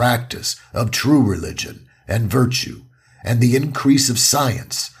knowledge and practice of true religion and virtue, and the increase of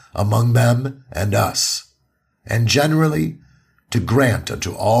science among them and us, and generally to grant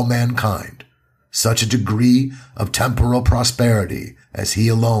unto all mankind such a degree of temporal prosperity as He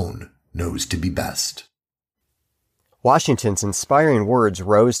alone knows to be best. Washington's inspiring words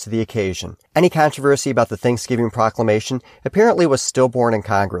rose to the occasion. Any controversy about the Thanksgiving Proclamation apparently was stillborn in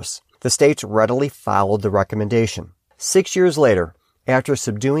Congress. The states readily followed the recommendation. 6 years later, after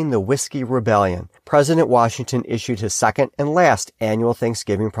subduing the Whiskey Rebellion, President Washington issued his second and last annual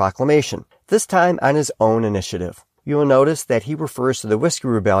Thanksgiving Proclamation, this time on his own initiative. You will notice that he refers to the Whiskey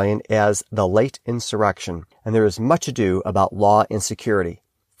Rebellion as the late insurrection, and there is much ado about law and security,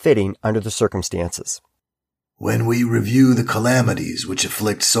 fitting under the circumstances. When we review the calamities which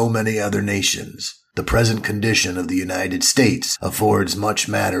afflict so many other nations, the present condition of the United States affords much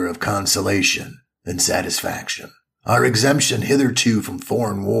matter of consolation and satisfaction. Our exemption hitherto from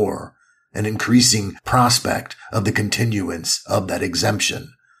foreign war, an increasing prospect of the continuance of that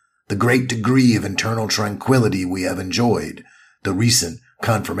exemption, the great degree of internal tranquility we have enjoyed, the recent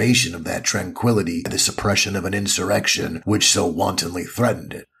confirmation of that tranquility by the suppression of an insurrection which so wantonly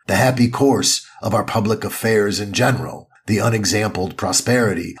threatened it, the happy course of our public affairs in general, the unexampled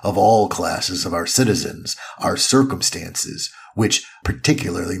prosperity of all classes of our citizens, are circumstances which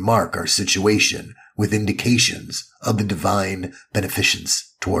particularly mark our situation with indications of the divine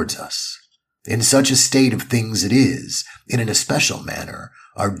beneficence towards us. In such a state of things it is, in an especial manner,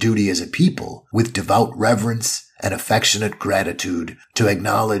 our duty as a people, with devout reverence and affectionate gratitude, to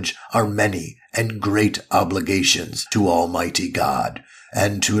acknowledge our many and great obligations to Almighty God,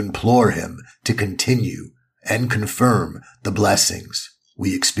 and to implore Him to continue and confirm the blessings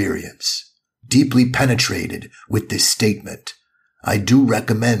we experience. Deeply penetrated with this statement, I do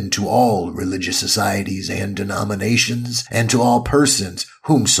recommend to all religious societies and denominations, and to all persons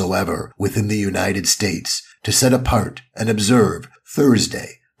whomsoever within the United States, to set apart and observe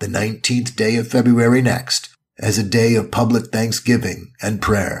Thursday, the 19th day of February next, as a day of public thanksgiving and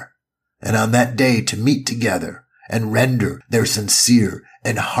prayer, and on that day to meet together and render their sincere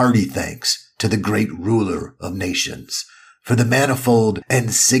and hearty thanks to the great ruler of nations, for the manifold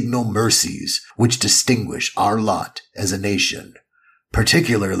and signal mercies which distinguish our lot as a nation,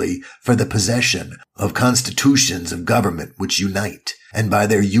 particularly for the possession of constitutions of government which unite, and by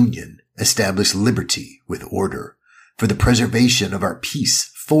their union establish liberty with order, for the preservation of our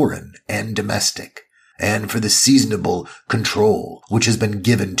peace foreign and domestic, and for the seasonable control which has been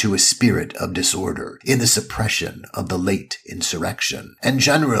given to a spirit of disorder in the suppression of the late insurrection, and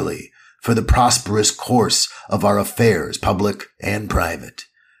generally for the prosperous course of our affairs, public and private,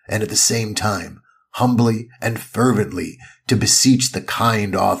 and at the same time humbly and fervently to beseech the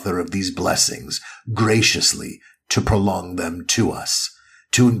kind author of these blessings graciously to prolong them to us,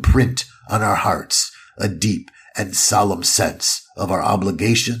 to imprint on our hearts a deep and solemn sense of our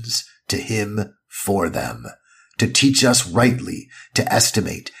obligations to him for them, to teach us rightly to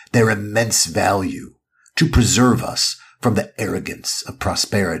estimate their immense value, to preserve us from the arrogance of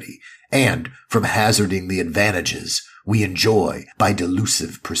prosperity, and from hazarding the advantages we enjoy by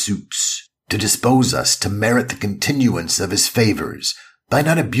delusive pursuits, to dispose us to merit the continuance of his favors by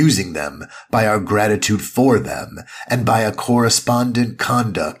not abusing them by our gratitude for them, and by a correspondent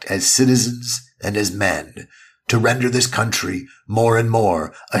conduct as citizens and as men, to render this country more and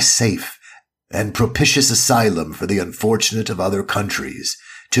more a safe and propitious asylum for the unfortunate of other countries,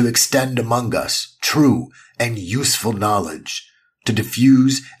 to extend among us true and useful knowledge, to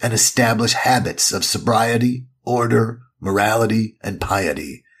diffuse and establish habits of sobriety, order, morality, and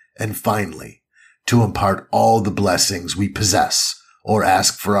piety, and finally, to impart all the blessings we possess or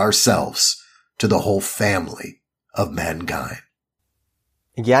ask for ourselves to the whole family of mankind.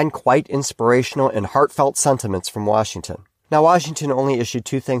 Again, quite inspirational and heartfelt sentiments from Washington. Now, Washington only issued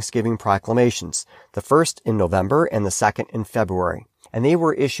 2 Thanksgiving proclamations, the first in November and the second in February, and they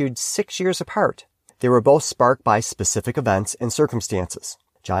were issued 6 years apart. They were both sparked by specific events and circumstances.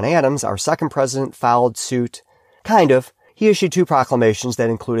 John Adams, our second president, followed suit. Kind of. He issued 2 proclamations that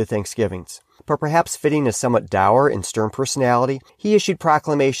included Thanksgivings. But perhaps fitting a somewhat dour and stern personality, he issued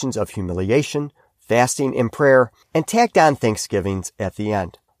proclamations of humiliation, fasting, and prayer, and tacked on Thanksgivings at the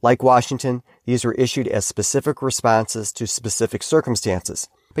end. Like Washington, these were issued as specific responses to specific circumstances.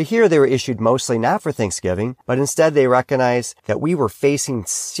 But here they were issued mostly not for Thanksgiving, but instead they recognized that we were facing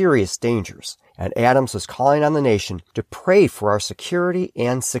serious dangers, and Adams was calling on the nation to pray for our security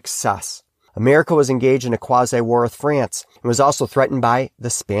and success. America was engaged in a quasi-war with France and was also threatened by the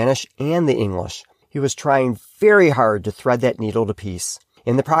Spanish and the English. He was trying very hard to thread that needle to peace.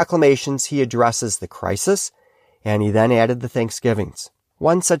 In the proclamations, he addresses the crisis, and he then added the Thanksgivings.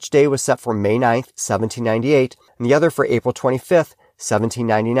 One such day was set for May 9th, 1798, and the other for April 25th,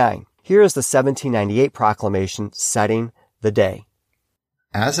 1799. Here is the 1798 proclamation setting the day.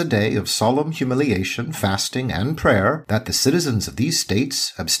 As a day of solemn humiliation, fasting, and prayer, that the citizens of these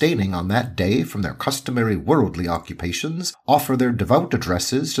states, abstaining on that day from their customary worldly occupations, offer their devout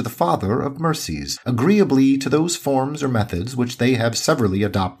addresses to the Father of mercies, agreeably to those forms or methods which they have severally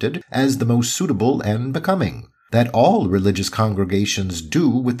adopted as the most suitable and becoming. That all religious congregations do,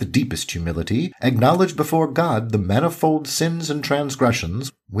 with the deepest humility, acknowledge before God the manifold sins and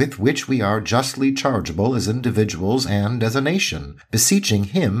transgressions with which we are justly chargeable as individuals and as a nation, beseeching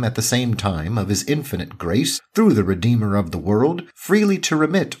him at the same time of his infinite grace, through the Redeemer of the world, freely to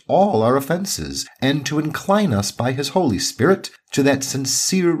remit all our offenses, and to incline us by his Holy Spirit to that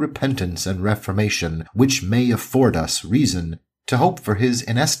sincere repentance and reformation which may afford us reason to hope for his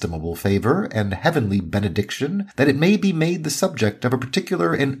inestimable favor and heavenly benediction, that it may be made the subject of a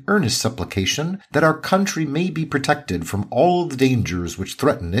particular and earnest supplication, that our country may be protected from all the dangers which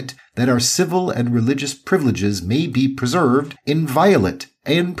threaten it, that our civil and religious privileges may be preserved inviolate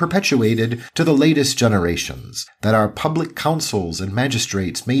and perpetuated to the latest generations, that our public councils and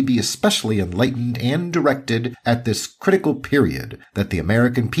magistrates may be especially enlightened and directed at this critical period, that the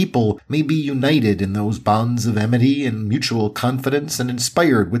American people may be united in those bonds of amity and mutual confidence, and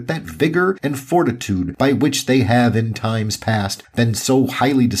inspired with that vigor and fortitude by which they have in times past been so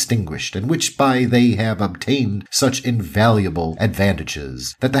highly distinguished, and which by they have obtained such invaluable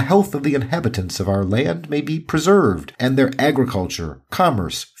advantages, that the health of the inhabitants of our land may be preserved, and their agriculture,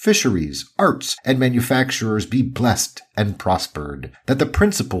 commerce, fisheries, arts, and manufacturers be blessed and prospered, that the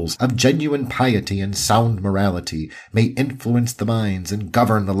principles of genuine piety and sound morality may influence the minds and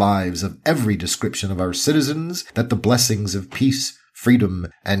govern the lives of every description of our citizens, that the blessings of peace, freedom,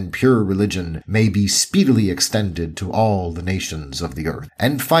 and pure religion may be speedily extended to all the nations of the earth.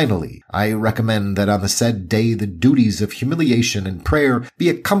 And finally, I recommend that on the said day the duties of humiliation and prayer be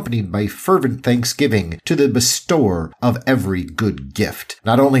accompanied by fervent thanksgiving to the bestower of every good gift,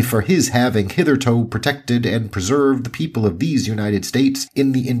 not only for his having hitherto protected and preserved the people of these United States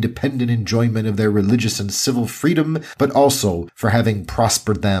in the independent enjoyment of their religious and civil freedom, but also for having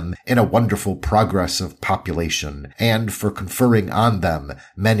prospered them in a wonderful progress of population, and for conferring on them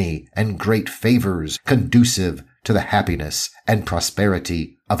many and great favors conducive to the happiness and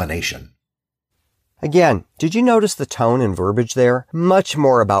prosperity of a nation. Again, did you notice the tone and verbiage there? Much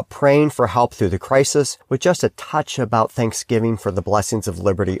more about praying for help through the crisis, with just a touch about thanksgiving for the blessings of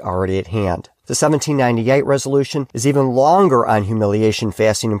liberty already at hand. The 1798 resolution is even longer on humiliation,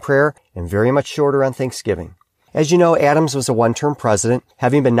 fasting, and prayer, and very much shorter on Thanksgiving. As you know, Adams was a one-term president,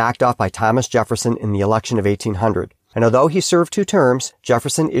 having been knocked off by Thomas Jefferson in the election of 1800. And although he served 2 terms,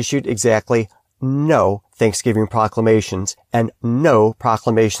 Jefferson issued exactly no Thanksgiving proclamations and no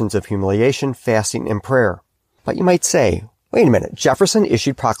proclamations of humiliation, fasting, and prayer. But you might say, wait a minute, Jefferson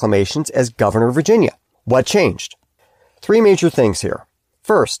issued proclamations as governor of Virginia. What changed? 3 major things here.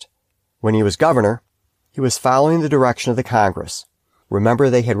 First, when he was governor, he was following the direction of the Congress. Remember,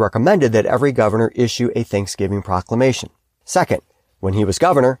 they had recommended that every governor issue a Thanksgiving proclamation. Second, when he was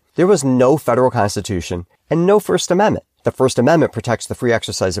governor, there was no federal constitution and no First Amendment. The First Amendment protects the free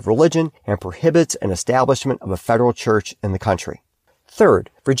exercise of religion and prohibits an establishment of a federal church in the country. Third,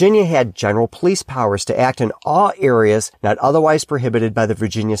 Virginia had general police powers to act in all areas not otherwise prohibited by the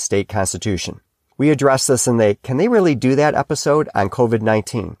Virginia state constitution. We addressed this in the Can They Really Do That episode on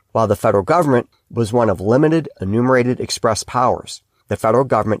COVID-19. While the federal government was one of limited enumerated express powers, the federal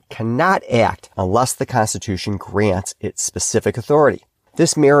government cannot act unless the Constitution grants it specific authority.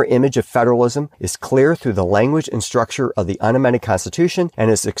 This mirror image of federalism is clear through the language and structure of the unamended Constitution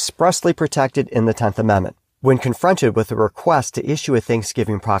and is expressly protected in the 10th Amendment. When confronted with a request to issue a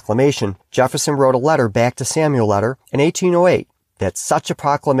Thanksgiving proclamation, Jefferson wrote a letter back to Samuel Letter in 1808 that such a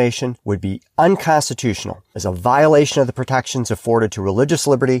proclamation would be unconstitutional as a violation of the protections afforded to religious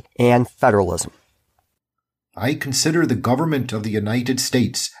liberty and federalism. I consider the government of the United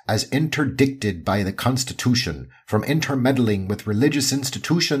States as interdicted by the Constitution from intermeddling with religious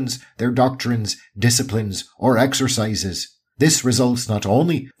institutions, their doctrines, disciplines, or exercises. This results not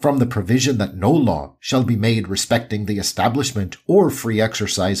only from the provision that no law shall be made respecting the establishment or free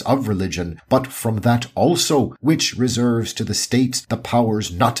exercise of religion, but from that also which reserves to the states the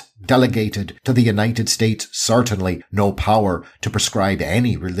powers not delegated to the United States, certainly no power to prescribe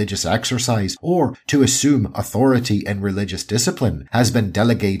any religious exercise or to assume authority in religious discipline has been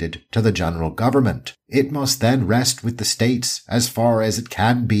delegated to the general government. It must then rest with the states as far as it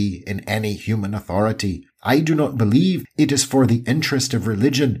can be in any human authority. I do not believe it is for the interest of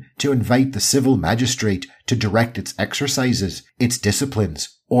religion to invite the civil magistrate to direct its exercises, its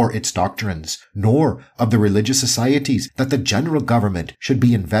disciplines, or its doctrines, nor of the religious societies that the general government should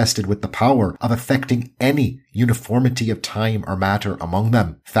be invested with the power of effecting any uniformity of time or matter among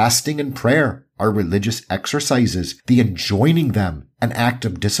them. Fasting and prayer are religious exercises, the enjoining them an act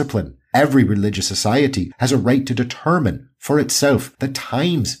of discipline. Every religious society has a right to determine for itself the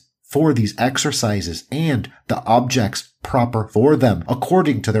times for these exercises and the objects proper for them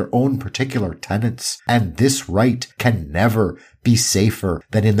according to their own particular tenets, and this right can never be safer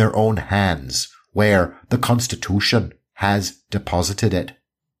than in their own hands, where the Constitution has deposited it.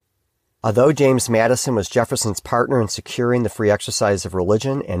 Although James Madison was Jefferson's partner in securing the free exercise of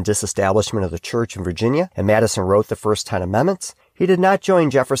religion and disestablishment of the church in Virginia, and Madison wrote the first 10 amendments, he did not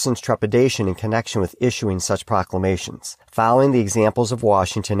join Jefferson's trepidation in connection with issuing such proclamations. Following the examples of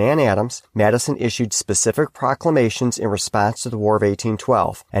Washington and Adams, Madison issued specific proclamations in response to the War of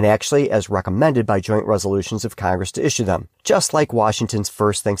 1812, and actually as recommended by joint resolutions of Congress to issue them, just like Washington's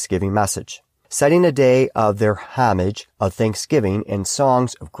first Thanksgiving message. Setting a day of their homage of thanksgiving and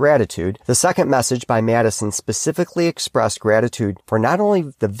songs of gratitude, the second message by Madison specifically expressed gratitude for not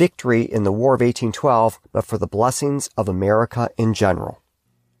only the victory in the War of 1812, but for the blessings of America in general.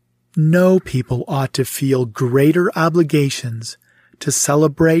 No people ought to feel greater obligations to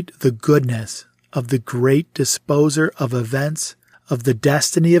celebrate the goodness of the great disposer of events of the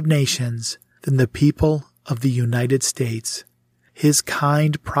destiny of nations than the people of the United States. His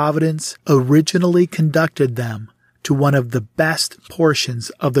kind providence originally conducted them to one of the best portions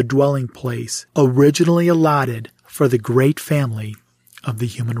of the dwelling place originally allotted for the great family of the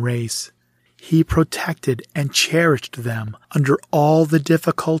human race. He protected and cherished them under all the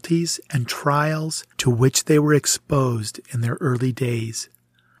difficulties and trials to which they were exposed in their early days.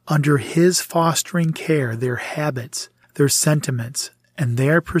 Under his fostering care, their habits, their sentiments, and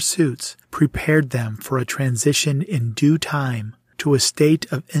their pursuits prepared them for a transition in due time to a state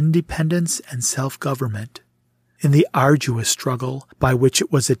of independence and self-government. In the arduous struggle by which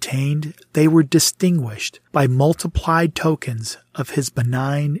it was attained, they were distinguished by multiplied tokens of his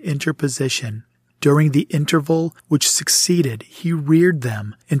benign interposition. During the interval which succeeded, he reared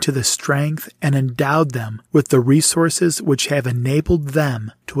them into the strength and endowed them with the resources which have enabled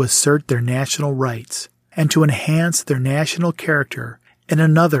them to assert their national rights and to enhance their national character in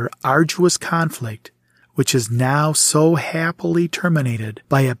another arduous conflict which is now so happily terminated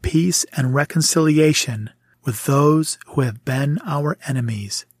by a peace and reconciliation with those who have been our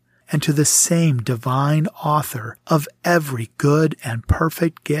enemies, and to the same divine author of every good and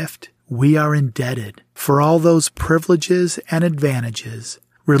perfect gift, we are indebted for all those privileges and advantages,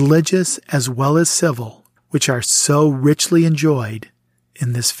 religious as well as civil, which are so richly enjoyed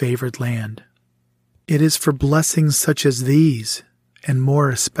in this favored land. It is for blessings such as these, and more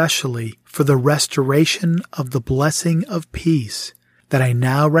especially for the restoration of the blessing of peace, that I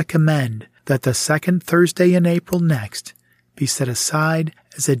now recommend that the second Thursday in April next be set aside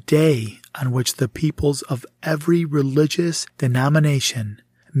as a day on which the peoples of every religious denomination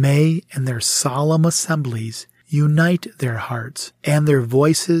may, in their solemn assemblies, unite their hearts and their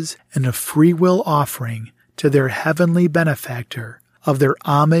voices in a free will offering to their heavenly benefactor of their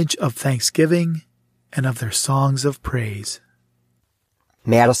homage of thanksgiving and of their songs of praise.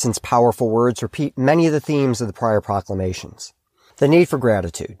 Madison's powerful words repeat many of the themes of the prior proclamations. The need for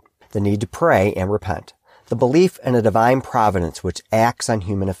gratitude, the need to pray and repent, the belief in a divine providence which acts on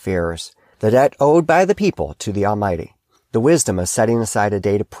human affairs, the debt owed by the people to the Almighty, the wisdom of setting aside a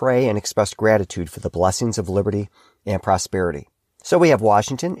day to pray and express gratitude for the blessings of liberty and prosperity. So we have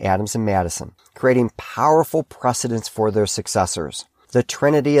Washington, Adams, and Madison creating powerful precedents for their successors. The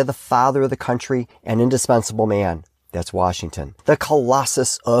trinity of the father of the country and indispensable man, that's Washington. The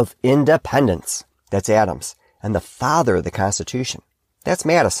colossus of independence, that's Adams. And the father of the Constitution, that's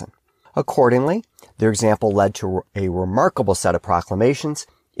Madison. Accordingly, their example led to a remarkable set of proclamations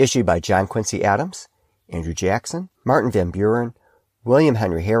issued by John Quincy Adams, Andrew Jackson, Martin Van Buren, William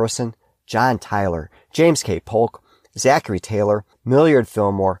Henry Harrison, John Tyler, James K. Polk, Zachary Taylor, Millard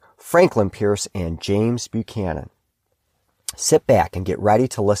Fillmore, Franklin Pierce, and James Buchanan. Sit back and get ready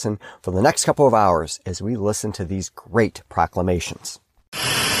to listen for the next couple of hours as we listen to these great proclamations.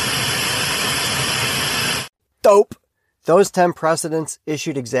 Dope! Those 10 presidents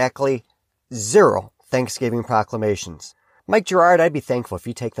issued exactly 0 Thanksgiving proclamations. Mike Gerard, I'd be thankful if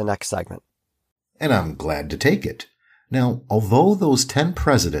you take the next segment. And I'm glad to take it. Now, although those 10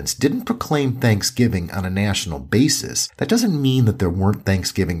 presidents didn't proclaim Thanksgiving on a national basis, that doesn't mean that there weren't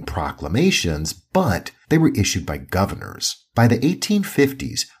Thanksgiving proclamations, but they were issued by governors. By the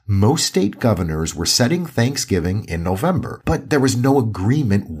 1850s, most state governors were setting Thanksgiving in November, but there was no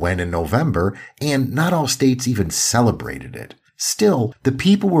agreement when in November, and not all states even celebrated it. Still, the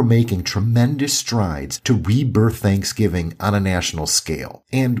people were making tremendous strides to rebirth Thanksgiving on a national scale.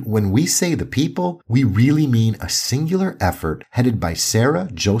 And when we say the people, we really mean a singular effort headed by Sarah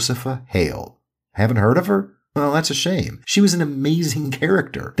Josepha Hale. Haven't heard of her? Well, that's a shame. She was an amazing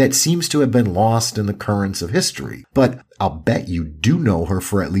character that seems to have been lost in the currents of history. But I'll bet you do know her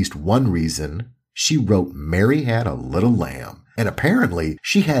for at least one reason. She wrote Mary Had a Little Lamb. And apparently,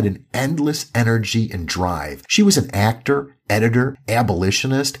 she had an endless energy and drive. She was an actor, editor,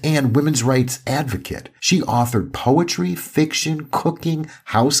 abolitionist, and women's rights advocate. She authored poetry, fiction, cooking,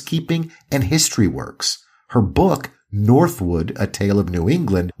 housekeeping, and history works. Her book, Northwood, A Tale of New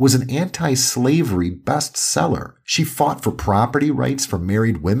England, was an anti-slavery bestseller. She fought for property rights for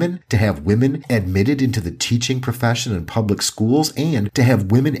married women, to have women admitted into the teaching profession in public schools, and to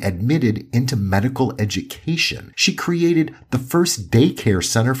have women admitted into medical education. She created the first daycare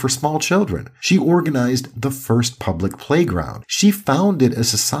center for small children. She organized the first public playground. She founded a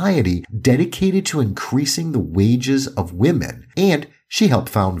society dedicated to increasing the wages of women, and she helped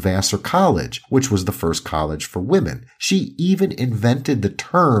found Vassar College, which was the first college for women. She even invented the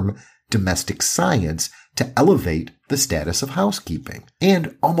term domestic science to elevate the status of housekeeping.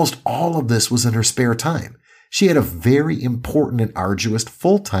 And almost all of this was in her spare time. She had a very important and arduous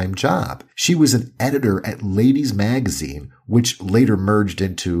full-time job. She was an editor at Ladies Magazine, which later merged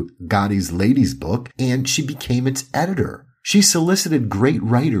into Godey's Ladies Book, and she became its editor. She solicited great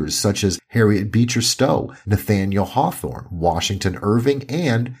writers such as Harriet Beecher Stowe, Nathaniel Hawthorne, Washington Irving,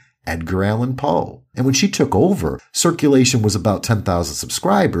 and Edgar Allan Poe. And when she took over, circulation was about 10,000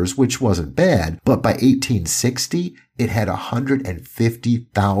 subscribers, which wasn't bad, but by 1860, it had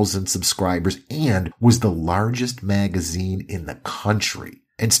 150,000 subscribers and was the largest magazine in the country.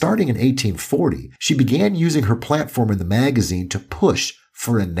 And starting in 1840, she began using her platform in the magazine to push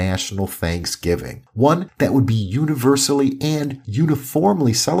for a national Thanksgiving, one that would be universally and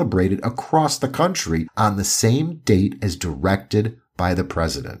uniformly celebrated across the country on the same date as directed by the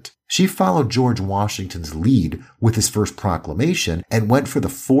president. She followed George Washington's lead with his first proclamation and went for the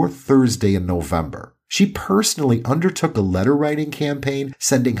fourth Thursday in November. She personally undertook a letter-writing campaign,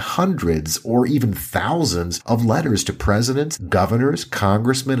 sending hundreds or even thousands of letters to presidents, governors,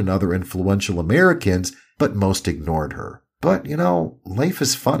 congressmen, and other influential Americans, but most ignored her. But, life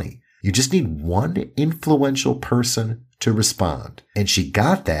is funny. You just need one influential person to respond. And she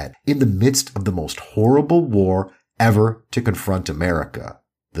got that in the midst of the most horrible war ever to confront America,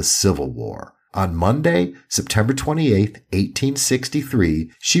 the Civil War. On Monday, September 28,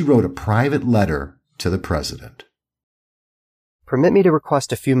 1863, she wrote a private letter to the president. Permit me to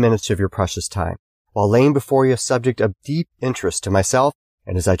request a few minutes of your precious time, while laying before you a subject of deep interest to myself,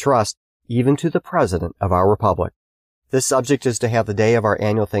 and as I trust, even to the President of our Republic. This subject is to have the day of our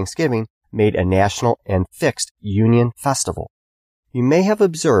annual Thanksgiving made a national and fixed Union festival. You may have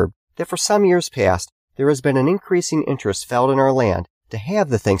observed that for some years past, there has been an increasing interest felt in our land to have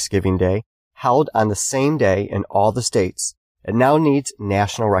the Thanksgiving Day held on the same day in all the states. It now needs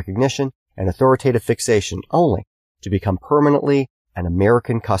national recognition and authoritative fixation only to become permanently an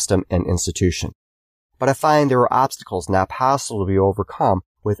American custom and institution. But I find there are obstacles not possible to be overcome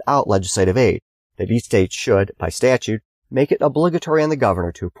without legislative aid, that each state should, by statute, make it obligatory on the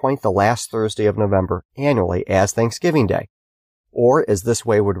governor to appoint the last Thursday of November annually as Thanksgiving Day. Or, as this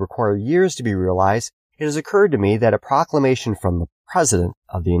way would require years to be realized, it has occurred to me that a proclamation from the President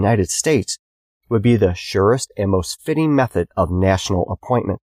of the United States would be the surest and most fitting method of national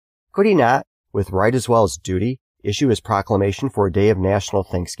appointment. Could he not, with right as well as duty, issue his proclamation for a day of national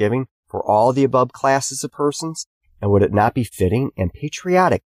Thanksgiving for all the above classes of persons? And would it not be fitting and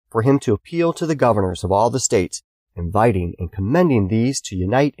patriotic for him to appeal to the governors of all the states, inviting and commending these to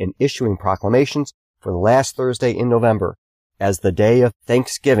unite in issuing proclamations for the last Thursday in November as the day of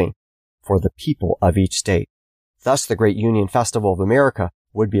Thanksgiving for the people of each state? Thus the great Union Festival of America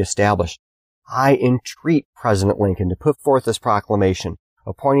would be established. I entreat President Lincoln to put forth this proclamation,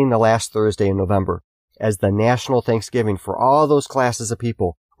 appointing the last Thursday in November as the national Thanksgiving for all those classes of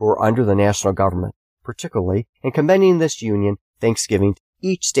people who are under the national government, particularly in commending this Union Thanksgiving to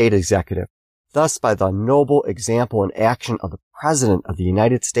each state executive. Thus, by the noble example and action of the President of the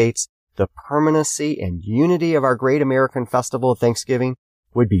United States, the permanency and unity of our great American festival of Thanksgiving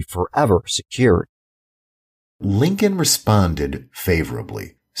would be forever secured. Lincoln responded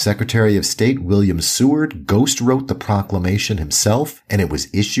favorably. Secretary of State William Seward ghost-wrote the proclamation himself, and it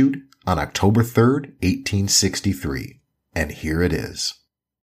was issued on October 3rd, 1863. And here it is.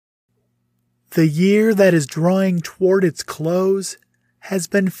 The year that is drawing toward its close has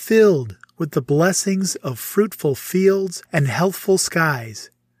been filled with the blessings of fruitful fields and healthful skies.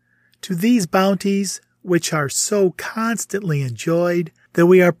 To these bounties, which are so constantly enjoyed that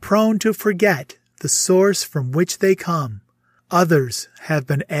we are prone to forget the source from which they come, others have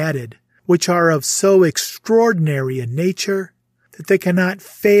been added, which are of so extraordinary a nature that they cannot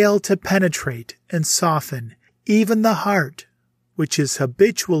fail to penetrate and soften even the heart, which is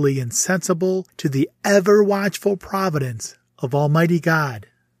habitually insensible to the ever-watchful providence of Almighty God.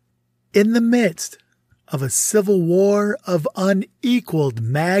 In the midst of a civil war of unequaled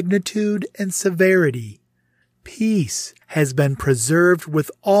magnitude and severity, peace has been preserved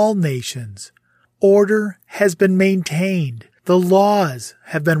with all nations, order has been maintained, the laws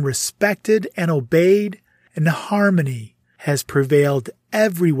have been respected and obeyed, and harmony has prevailed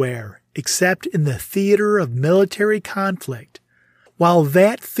everywhere except in the theater of military conflict, while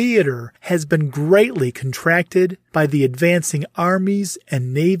that theater has been greatly contracted by the advancing armies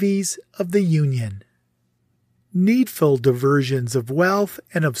and navies of the Union. Needful diversions of wealth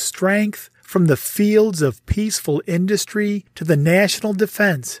and of strength from the fields of peaceful industry to the national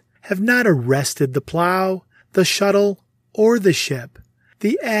defense have not arrested the plow, the shuttle, or the ship.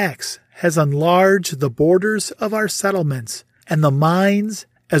 The axe has enlarged the borders of our settlements, and the mines,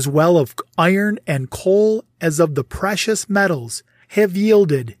 as well of iron and coal as of the precious metals, have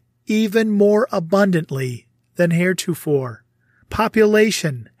yielded even more abundantly than heretofore.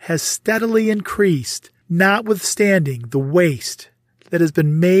 Population has steadily increased, notwithstanding the waste that has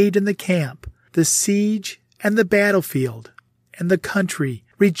been made in the camp, the siege, and the battlefield, and the country,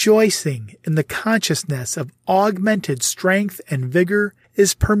 rejoicing in the consciousness of augmented strength and vigor,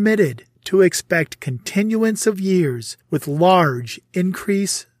 is permitted to expect continuance of years with large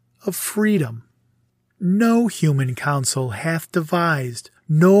increase of freedom. No human counsel hath devised,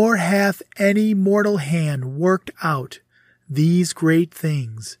 nor hath any mortal hand worked out these great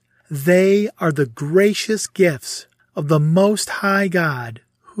things. They are the gracious gifts of the Most High God,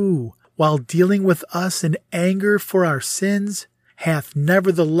 who, while dealing with us in anger for our sins, hath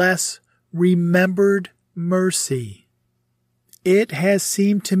nevertheless remembered mercy. It has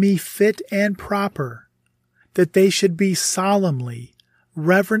seemed to me fit and proper that they should be solemnly,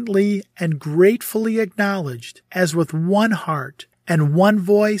 reverently, and gratefully acknowledged as with one heart and one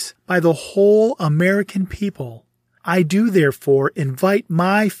voice by the whole American people. I do therefore invite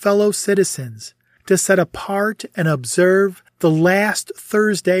my fellow citizens to set apart and observe the last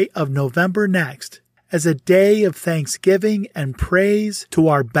Thursday of November next as a day of thanksgiving and praise to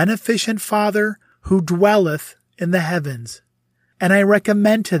our beneficent Father who dwelleth in the heavens. And I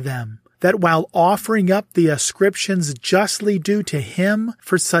recommend to them that while offering up the ascriptions justly due to him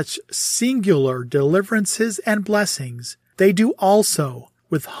for such singular deliverances and blessings, they do also,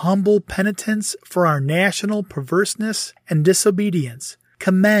 with humble penitence for our national perverseness and disobedience,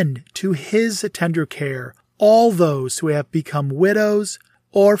 commend to his tender care all those who have become widows,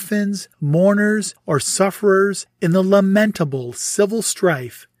 orphans, mourners, or sufferers in the lamentable civil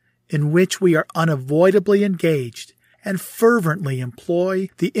strife in which we are unavoidably engaged, and fervently employ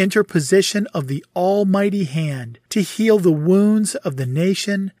the interposition of the Almighty hand to heal the wounds of the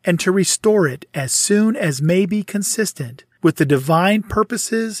nation and to restore it as soon as may be consistent with the divine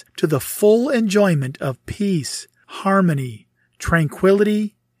purposes to the full enjoyment of peace, harmony,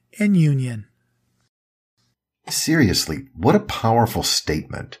 tranquility, and union. Seriously, what a powerful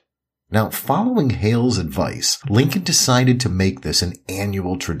statement. Now, following Hale's advice, Lincoln decided to make this an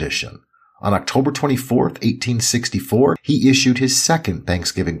annual tradition. On October 24, 1864, he issued his second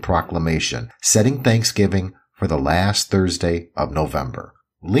Thanksgiving proclamation, setting Thanksgiving for the last Thursday of November.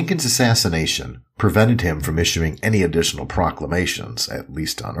 Lincoln's assassination prevented him from issuing any additional proclamations, at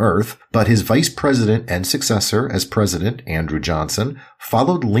least on Earth, but his vice president and successor as president, Andrew Johnson,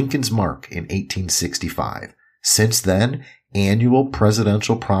 followed Lincoln's mark in 1865. Since then, annual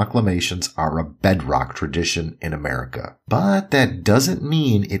presidential proclamations are a bedrock tradition in America. But that doesn't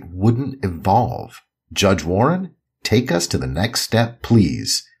mean it wouldn't evolve. Judge Warren, take us to the next step,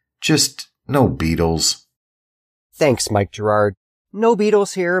 please. Just no Beatles. Thanks, Mike Gerard. No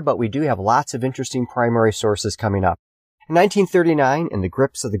Beatles here, but we do have lots of interesting primary sources coming up. In 1939, in the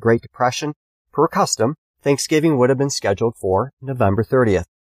grips of the Great Depression, per custom, Thanksgiving would have been scheduled for November 30th.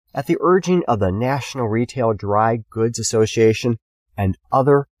 At the urging of the National Retail Dry Goods Association and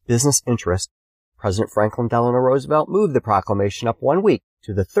other business interests, President Franklin Delano Roosevelt moved the proclamation up 1 week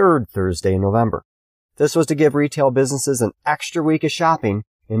to the third Thursday in November. This was to give retail businesses an extra week of shopping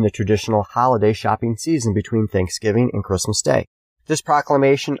in the traditional holiday shopping season between Thanksgiving and Christmas Day. This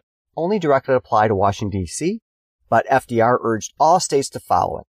proclamation only directly applied to Washington, D.C., but FDR urged all states to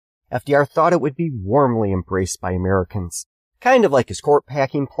follow it. FDR thought it would be warmly embraced by Americans. Kind of like his court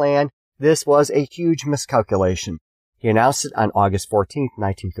packing plan, this was a huge miscalculation. He announced it on August 14,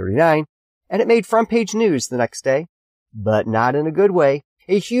 1939, and it made front-page news the next day. But not in a good way.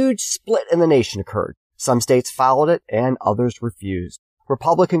 A huge split in the nation occurred. Some states followed it, and others refused.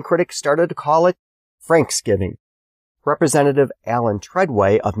 Republican critics started to call it Franksgiving. Representative Alan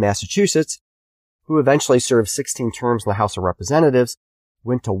Treadway of Massachusetts, who eventually served 16 terms in the House of Representatives,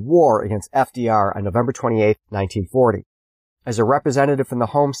 went to war against FDR on November 28, 1940. As a representative from the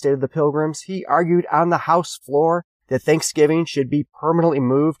home state of the Pilgrims, he argued on the House floor that Thanksgiving should be permanently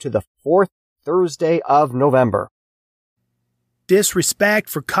moved to the fourth Thursday of November. Disrespect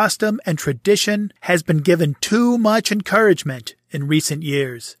for custom and tradition has been given too much encouragement in recent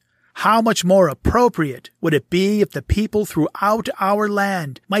years. How much more appropriate would it be if the people throughout our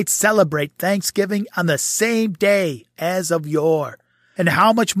land might celebrate Thanksgiving on the same day as of yore? And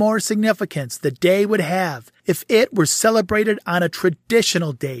how much more significance the day would have if it were celebrated on a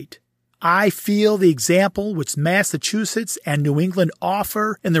traditional date. I feel the example which Massachusetts and New England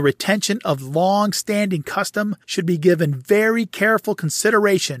offer in the retention of long-standing custom should be given very careful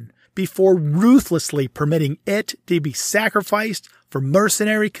consideration before ruthlessly permitting it to be sacrificed for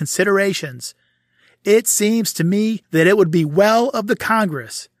mercenary considerations. It seems to me that it would be well of the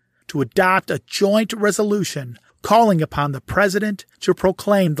Congress to adopt a joint resolution calling upon the President to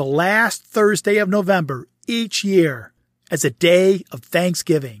proclaim the last Thursday of November each year as a day of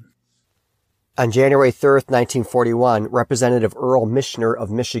Thanksgiving. On January 3, 1941, Representative Earl Michener of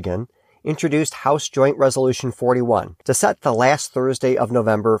Michigan introduced House Joint Resolution 41 to set the last Thursday of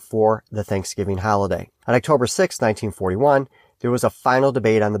November for the Thanksgiving holiday. On October 6, 1941, there was a final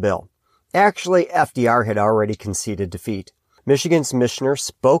debate on the bill. Actually, FDR had already conceded defeat. Michigan's Michener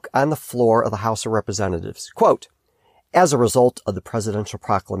spoke on the floor of the House of Representatives. Quote, "As a result of the presidential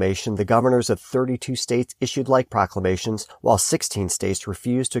proclamation, the governors of 32 states issued like proclamations, while 16 states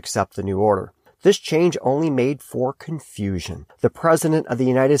refused to accept the new order. This change only made for confusion. The President of the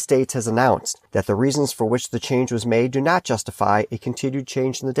United States has announced that the reasons for which the change was made do not justify a continued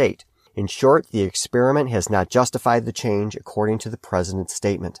change in the date. In short, the experiment has not justified the change according to the President's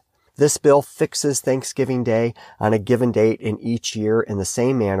statement. This bill fixes Thanksgiving Day on a given date in each year in the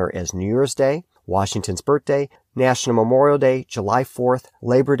same manner as New Year's Day, Washington's birthday, National Memorial Day, July 4th,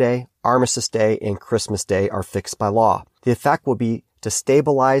 Labor Day, Armistice Day, and Christmas Day are fixed by law. The effect will be to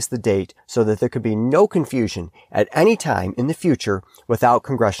stabilize the date so that there could be no confusion at any time in the future without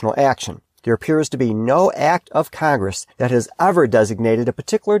congressional action. There appears to be no act of Congress that has ever designated a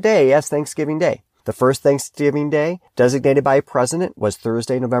particular day as Thanksgiving Day. The first Thanksgiving Day designated by a president was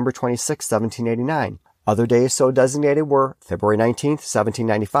Thursday, November 26, 1789. Other days so designated were February 19,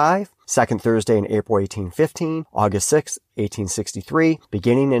 1795, second Thursday in April 1815, August 6, 1863.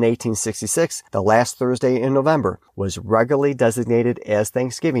 Beginning in 1866, the last Thursday in November was regularly designated as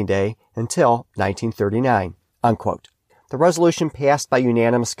Thanksgiving Day until 1939. Unquote. The resolution passed by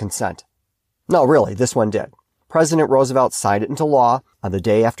unanimous consent. No, really, this one did. President Roosevelt signed it into law on the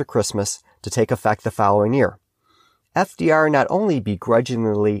day after Christmas to take effect the following year. FDR not only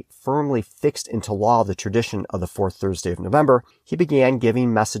begrudgingly firmly fixed into law the tradition of the fourth Thursday of November, he began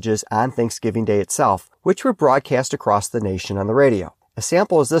giving messages on Thanksgiving Day itself, which were broadcast across the nation on the radio. A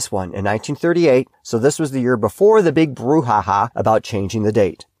sample is this one in 1938, so this was the year before the big brouhaha about changing the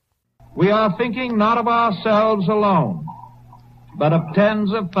date. We are thinking not of ourselves alone, but of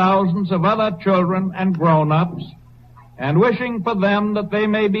tens of thousands of other children and grown-ups, and wishing for them that they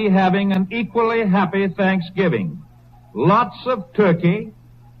may be having an equally happy Thanksgiving. Lots of turkey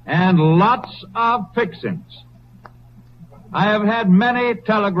and lots of fixings. I have had many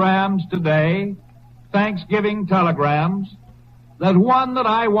telegrams today, Thanksgiving telegrams. There's one that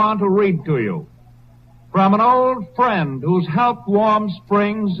I want to read to you from an old friend who's helped Warm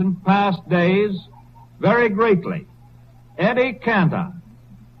Springs in past days very greatly. Eddie Cantor,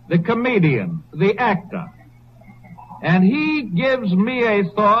 the comedian, the actor. And he gives me a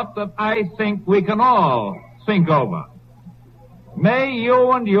thought that I think we can all think over. May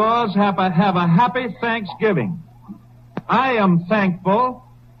you and yours have a happy Thanksgiving. I am thankful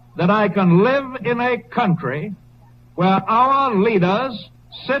that I can live in a country where our leaders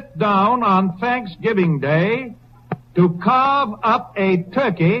sit down on Thanksgiving Day to carve up a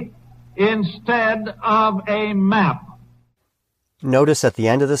turkey instead of a map. Notice at the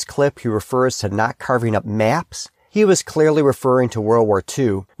end of this clip he refers to not carving up maps. He was clearly referring to World War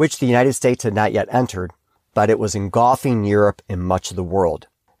II, which the United States had not yet entered, but it was engulfing Europe and much of the world.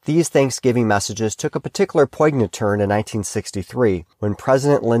 These Thanksgiving messages took a particular poignant turn in 1963 when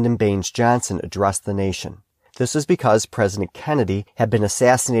President Lyndon Baines Johnson addressed the nation. This was because President Kennedy had been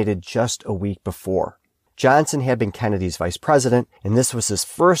assassinated just a week before. Johnson had been Kennedy's vice president, and this was his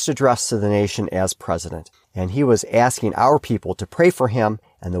first address to the nation as president. And he was asking our people to pray for him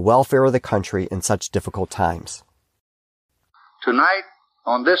and the welfare of the country in such difficult times. Tonight,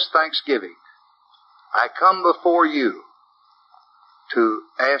 on this Thanksgiving, I come before you to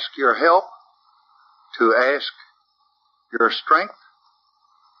ask your help, to ask your strength,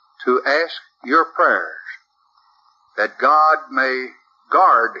 to ask your prayers, that God may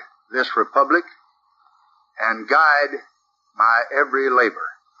guard this republic and guide my every labor.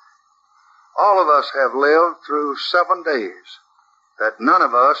 All of us have lived through 7 days that none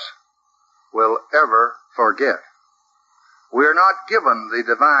of us will ever forget. We are not given the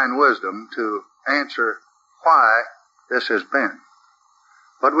divine wisdom to answer why this has been,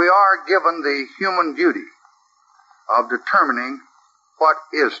 but we are given the human duty of determining what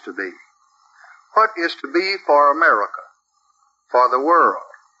is to be. What is to be for America, for the world,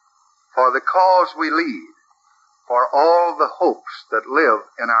 for the cause we lead, for all the hopes that live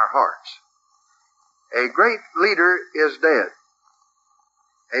in our hearts. A great leader is dead.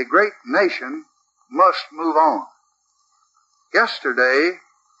 A great nation must move on. Yesterday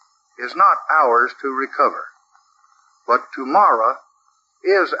is not ours to recover, but tomorrow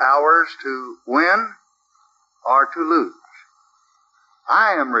is ours to win or to lose.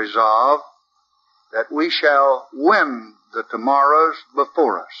 I am resolved that we shall win the tomorrows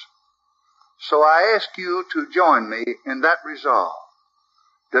before us. So I ask you to join me in that resolve,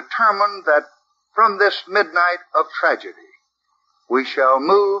 determined that from this midnight of tragedy, we shall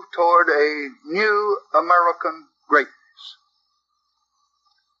move toward a new American greatness.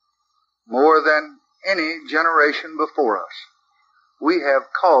 More than any generation before us, we have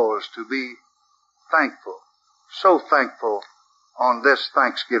cause to be thankful, so thankful on this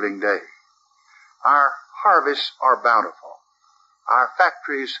Thanksgiving Day. Our harvests are bountiful. Our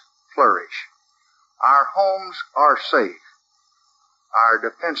factories flourish. Our homes are safe. Our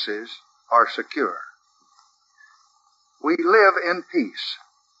defenses are secure. We live in peace.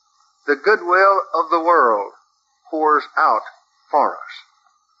 The goodwill of the world pours out for us.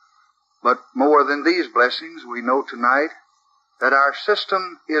 But more than these blessings, we know tonight that our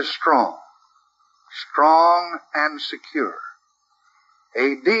system is strong and secure.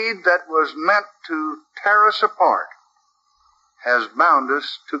 A deed that was meant to tear us apart has bound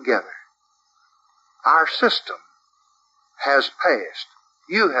us together. Our system has passed.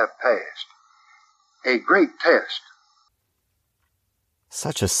 You have passed a great test.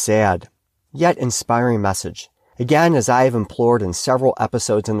 Such a sad, yet inspiring message. Again, as I have implored in several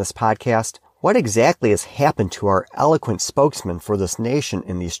episodes in this podcast, what exactly has happened to our eloquent spokesman for this nation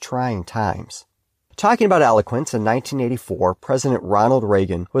in these trying times? Talking about eloquence, in 1984, President Ronald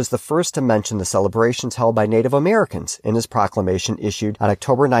Reagan was the first to mention the celebrations held by Native Americans in his proclamation issued on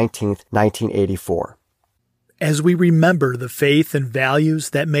October 19, 1984. As we remember the faith and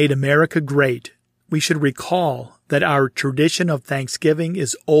values that made America great, we should recall that our tradition of Thanksgiving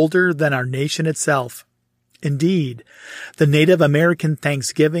is older than our nation itself. Indeed, the Native American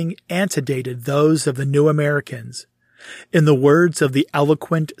Thanksgiving antedated those of the New Americans. In the words of the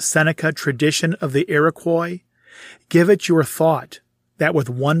eloquent Seneca tradition of the Iroquois, "Give it your thought, that with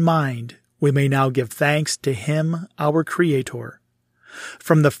one mind we may now give thanks to Him, our Creator."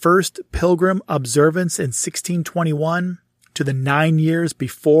 From the first Pilgrim observance in 1621 to the 9 years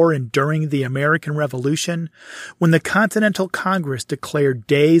before and during the American Revolution, when the Continental Congress declared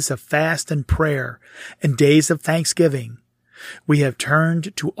days of fast and prayer and days of thanksgiving, we have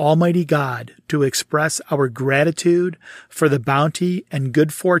turned to Almighty God to express our gratitude for the bounty and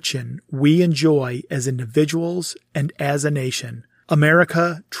good fortune we enjoy as individuals and as a nation.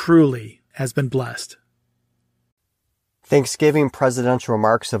 America truly has been blessed. Thanksgiving presidential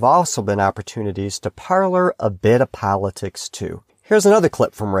remarks have also been opportunities to parlor a bit of politics, too. Here's another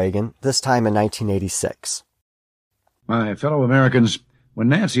clip from Reagan, this time in 1986. My fellow Americans, when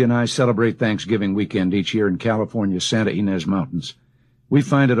Nancy and I celebrate Thanksgiving weekend each year in California's Santa Ynez Mountains, we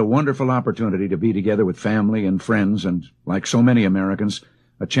find it a wonderful opportunity to be together with family and friends and, like so many Americans,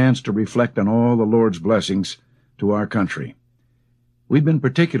 a chance to reflect on all the Lord's blessings to our country. We've been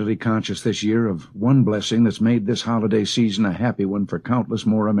particularly conscious this year of one blessing that's made this holiday season a happy one for countless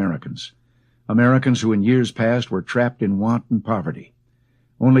more Americans. Americans who in years past were trapped in want and poverty.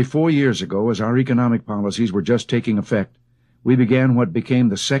 Only 4 years ago, as our economic policies were just taking effect, we began what became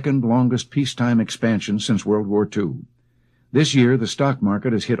the second longest peacetime expansion since World War II. This year, the stock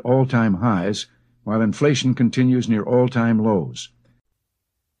market has hit all-time highs, while inflation continues near all-time lows.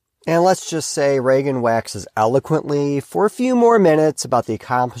 And let's just say Reagan waxes eloquently for a few more minutes about the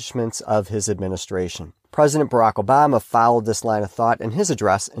accomplishments of his administration. President Barack Obama followed this line of thought in his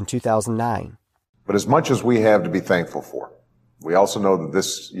address in 2009. But as much as we have to be thankful for, we also know that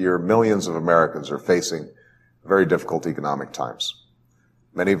this year millions of Americans are facing very difficult economic times.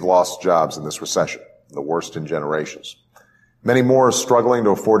 Many have lost jobs in this recession, the worst in generations. Many more are struggling to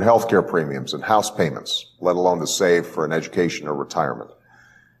afford health care premiums and house payments, let alone to save for an education or retirement.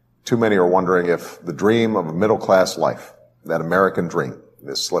 Too many are wondering if the dream of a middle-class life, that American dream,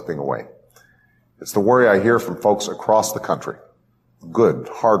 is slipping away. It's the worry I hear from folks across the country. Good,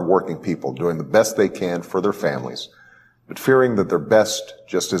 hard-working people doing the best they can for their families, but fearing that their best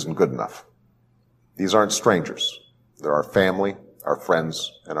just isn't good enough. These aren't strangers. They're our family, our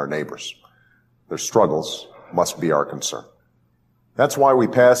friends, and our neighbors. Their struggles must be our concern. That's why we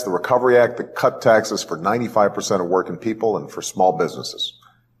passed the Recovery Act that cut taxes for 95% of working people and for small businesses,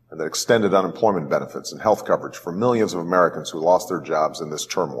 and that extended unemployment benefits and health coverage for millions of Americans who lost their jobs in this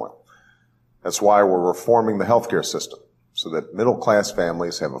turmoil. That's why we're reforming the healthcare system so that middle-class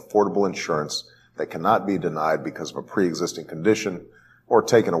families have affordable insurance that cannot be denied because of a pre-existing condition or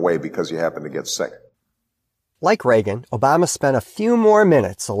taken away because you happen to get sick. Like Reagan, Obama spent a few more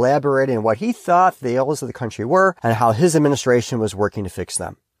minutes elaborating on what he thought the ills of the country were and how his administration was working to fix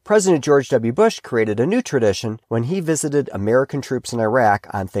them. President George W. Bush created a new tradition when he visited American troops in Iraq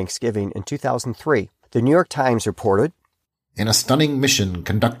on Thanksgiving in 2003. The New York Times reported, "In a stunning mission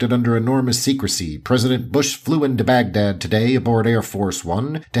conducted under enormous secrecy, President Bush flew into Baghdad today aboard Air Force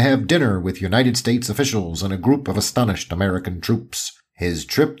One to have dinner with United States officials and a group of astonished American troops. His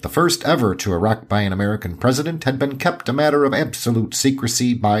trip, the first ever to Iraq by an American president, had been kept a matter of absolute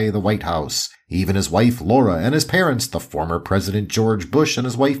secrecy by the White House. Even his wife Laura and his parents, the former President George Bush and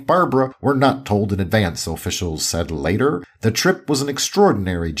his wife Barbara, were not told in advance, officials said later. The trip was an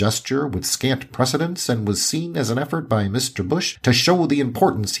extraordinary gesture with scant precedents and was seen as an effort by Mr. Bush to show the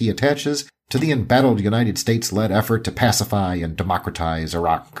importance he attaches to the embattled United States-led effort to pacify and democratize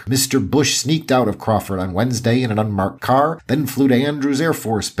Iraq. Mr. Bush sneaked out of Crawford on Wednesday in an unmarked car, then flew to Andrews Air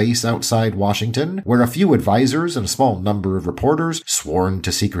Force Base outside Washington, where a few advisors and a small number of reporters sworn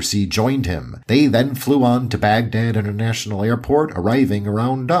to secrecy joined him. They then flew on to Baghdad International Airport, arriving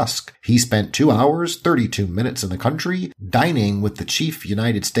around dusk. He spent 2 hours, 32 minutes in the country, dining with the chief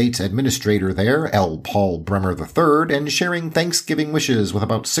United States administrator there, L. Paul Bremer III, and sharing Thanksgiving wishes with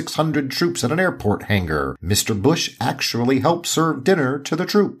about 600 troops at an airport hangar. Mr. Bush actually helped serve dinner to the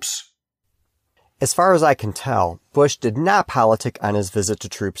troops. As far as I can tell, Bush did not politic on his visit to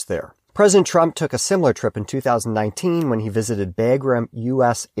troops there. President Trump took a similar trip in 2019 when he visited Bagram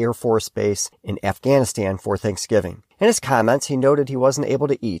U.S. Air Force Base in Afghanistan for Thanksgiving. In his comments, he noted he wasn't able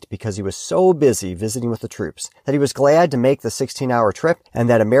to eat because he was so busy visiting with the troops, that he was glad to make the 16-hour trip and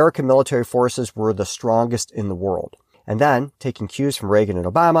that American military forces were the strongest in the world. And then, taking cues from Reagan and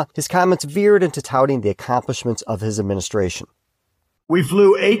Obama, his comments veered into touting the accomplishments of his administration. We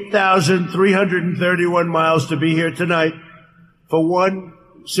flew 8,331 miles to be here tonight for one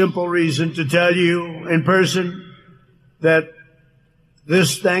simple reason, to tell you in person that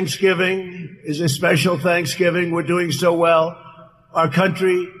this Thanksgiving is a special Thanksgiving. We're doing so well. Our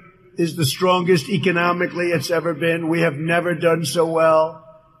country is the strongest economically it's ever been. We have never done so well.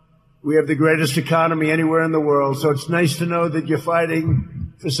 We have the greatest economy anywhere in the world. So it's nice to know that you're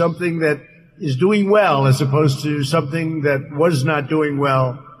fighting for something that is doing well as opposed to something that was not doing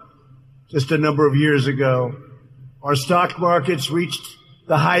well just a number of years ago. Our stock markets reached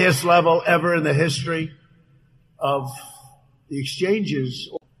the highest level ever in the history of the exchanges.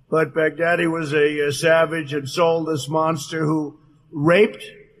 But Baghdadi was a savage and soulless monster who raped,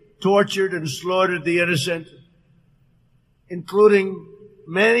 tortured, and slaughtered the innocent, including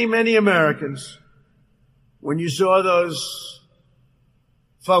many, many Americans. When you saw those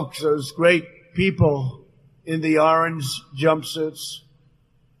folks, those great people in the orange jumpsuits,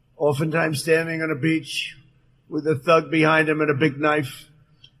 oftentimes standing on a beach with a thug behind him and a big knife,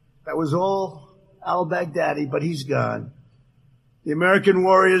 that was all al-Baghdadi, but he's gone. The American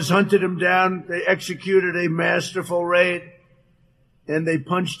warriors hunted him down. They executed a masterful raid, and they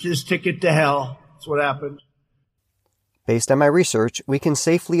punched his ticket to hell. That's what happened. Based on my research, we can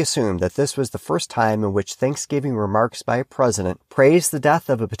safely assume that this was the first time in which Thanksgiving remarks by a president praised the death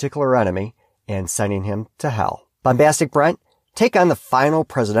of a particular enemy and sending him to hell. Bombastic Brent, take on the final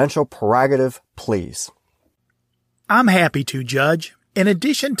presidential prerogative, please. I'm happy to, Judge. In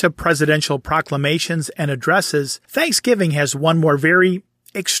addition to presidential proclamations and addresses, Thanksgiving has one more very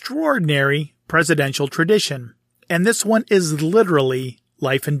extraordinary presidential tradition. And this one is literally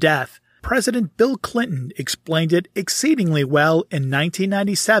life and death. President Bill Clinton explained it exceedingly well in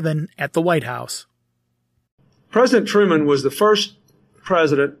 1997 at the White House. President Truman was the first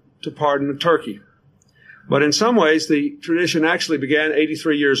president to pardon a turkey. But in some ways, the tradition actually began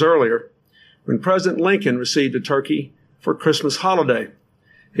 83 years earlier, when President Lincoln received a turkey for Christmas holiday.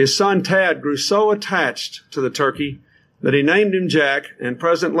 His son Tad grew so attached to the turkey that he named him Jack, and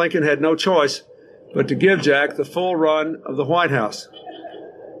President Lincoln had no choice but to give Jack the full run of the White House.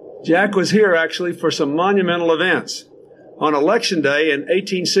 Jack was here actually for some monumental events. On Election Day in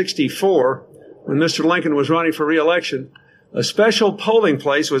 1864, when Mr. Lincoln was running for re-election, a special polling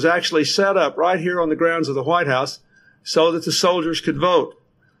place was actually set up right here on the grounds of the White House so that the soldiers could vote.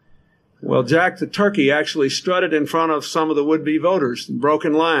 Well, Jack the turkey actually strutted in front of some of the would-be voters and broke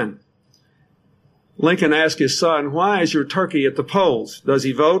in line. Lincoln asked his son, "Why is your turkey at the polls? Does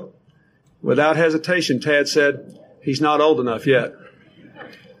he vote?" Without hesitation, Tad said, "He's not old enough yet."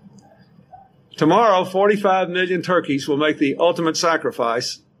 Tomorrow, 45 million turkeys will make the ultimate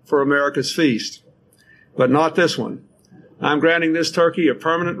sacrifice for America's feast. But not this one. I'm granting this turkey a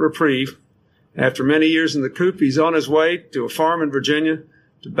permanent reprieve. After many years in the coop, he's on his way to a farm in Virginia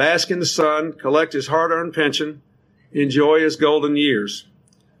to bask in the sun, collect his hard-earned pension, enjoy his golden years.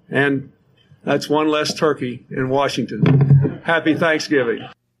 And that's one less turkey in Washington. Happy Thanksgiving.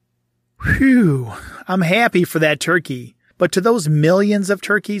 Phew, I'm happy for that turkey. But to those millions of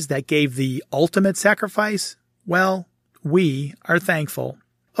turkeys that gave the ultimate sacrifice, well, we are thankful.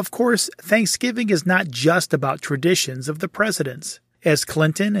 Of course, Thanksgiving is not just about traditions of the presidents. As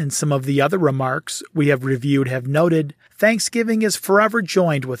Clinton and some of the other remarks we have reviewed have noted, Thanksgiving is forever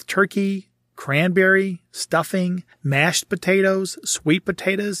joined with turkey, cranberry, stuffing, mashed potatoes, sweet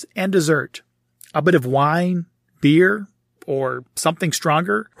potatoes, and dessert. A bit of wine, beer, or something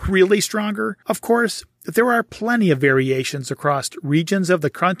stronger, really stronger. Of course, there are plenty of variations across regions of the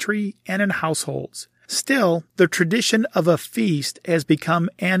country and in households. Still, the tradition of a feast has become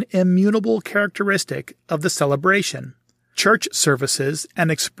an immutable characteristic of the celebration. Church services and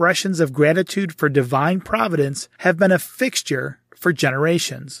expressions of gratitude for divine providence have been a fixture for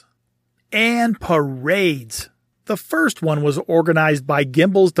generations. And parades. The first one was organized by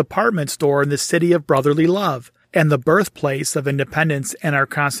Gimbel's department store in the city of brotherly love and the birthplace of independence and our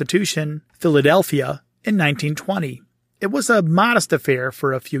Constitution, Philadelphia, in 1920. It was a modest affair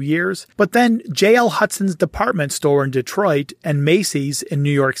for a few years, but then J.L. Hudson's department store in Detroit and Macy's in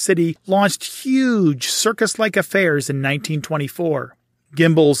New York City launched huge circus-like affairs in 1924.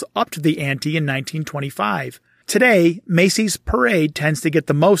 Gimbel's upped the ante in 1925. Today, Macy's Parade tends to get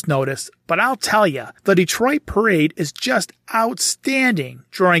the most notice, but I'll tell you, the Detroit Parade is just outstanding,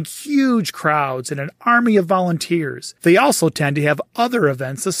 drawing huge crowds and an army of volunteers. They also tend to have other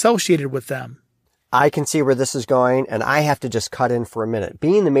events associated with them. I can see where this is going, and I have to just cut in for a minute.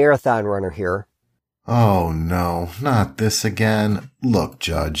 Being the marathon runner here. Oh no, not this again. Look,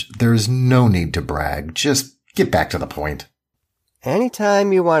 Judge, there's no need to brag. Just get back to the point.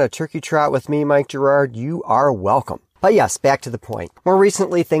 Anytime you want a turkey trot with me, Mike Gerard, you are welcome. But yes, back to the point. More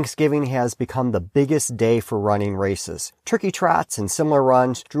recently, Thanksgiving has become the biggest day for running races. Turkey trots and similar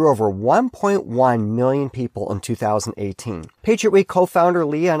runs drew over 1.1 million people in 2018. Patriot Week co-founder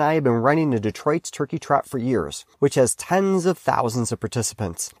Leah and I have been running the Detroit's Turkey Trot for years, which has tens of thousands of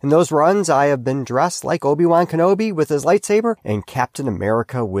participants. In those runs, I have been dressed like Obi-Wan Kenobi with his lightsaber and Captain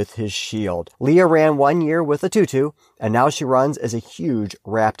America with his shield. Leah ran 1 year with a tutu, and now she runs as a huge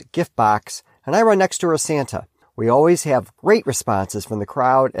wrapped gift box, and I run next to her as Santa. We always have great responses from the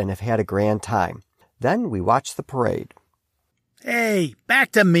crowd and have had a grand time. Then we watch the parade. Hey,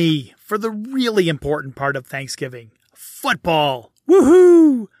 back to me for the really important part of Thanksgiving. Football.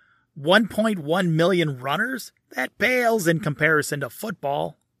 Woohoo! 1.1 million runners? That pales in comparison to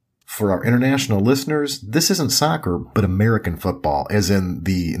football. For our international listeners, this isn't soccer, but American football, as in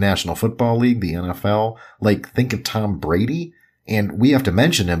the National Football League, the NFL. Like, think of Tom Brady. And we have to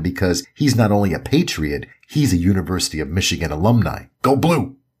mention him because he's not only a Patriot, he's a University of Michigan alumni. Go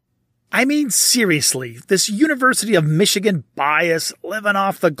Blue! I mean, seriously, this University of Michigan bias, living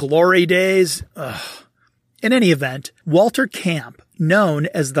off the glory days. Ugh. In any event, Walter Camp, known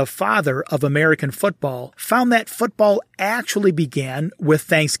as the father of American football, found that football actually began with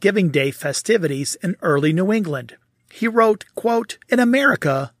Thanksgiving Day festivities in early New England. He wrote, quote, "In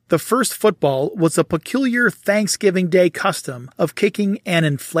America, the first football was a peculiar Thanksgiving Day custom of kicking an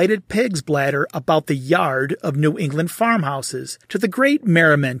inflated pig's bladder about the yard of New England farmhouses, to the great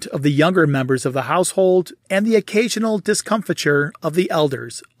merriment of the younger members of the household and the occasional discomfiture of the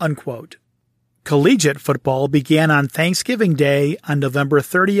elders," unquote. Collegiate football began on Thanksgiving Day on November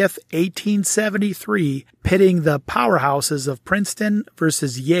 30th, 1873, pitting the powerhouses of Princeton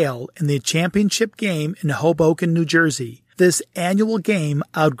versus Yale in the championship game in Hoboken, New Jersey. This annual game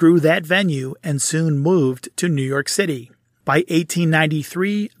outgrew that venue and soon moved to New York City. By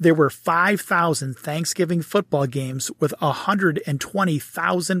 1893, there were 5,000 Thanksgiving football games with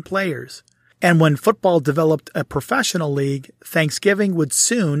 120,000 players. And when football developed a professional league, Thanksgiving would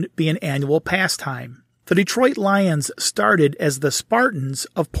soon be an annual pastime. The Detroit Lions started as the Spartans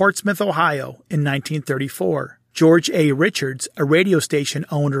of Portsmouth, Ohio in 1934. George A. Richards, a radio station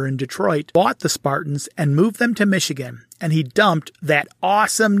owner in Detroit, bought the Spartans and moved them to Michigan, and he dumped that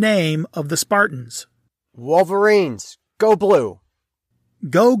awesome name of the Spartans. Wolverines, go blue.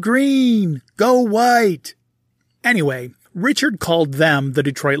 Go green, go white. Anyway, Richard called them the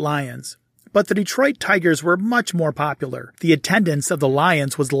Detroit Lions. But the Detroit Tigers were much more popular. The attendance of the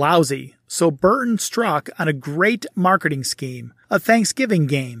Lions was lousy, so Burton struck on a great marketing scheme, a Thanksgiving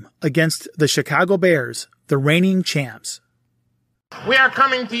game against the Chicago Bears, the reigning champs. We are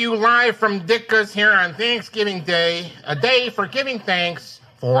coming to you live from Ditka's here on Thanksgiving Day, a day for giving thanks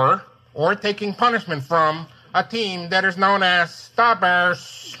for, or taking punishment from, a team that is known as the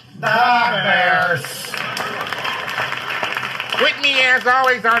Bears. The Bears. With me, as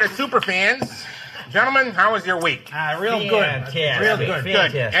always, are the super fans. Gentlemen, how was your week? Real good. Real good.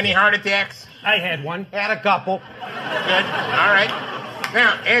 Good. Any heart attacks? I had one. Had a couple. Good. All right.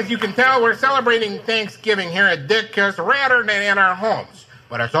 Now, as you can tell, we're celebrating Thanksgiving here at Ditka's rather than at our homes.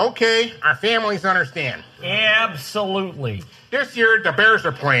 But it's okay. Our families understand. Absolutely. This year, the Bears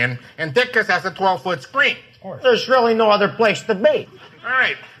are playing, and Ditka's has a 12-foot screen. There's really no other place to be. All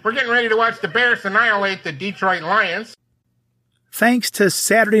right. We're getting ready to watch the Bears annihilate the Detroit Lions. Thanks to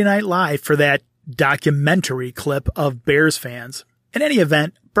Saturday Night Live for that documentary clip of Bears fans. In any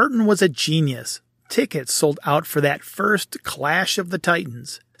event, Burton was a genius. Tickets sold out for that first Clash of the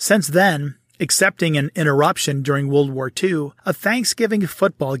Titans. Since then, excepting an interruption during World War II, a Thanksgiving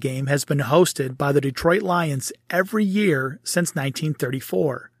football game has been hosted by the Detroit Lions every year since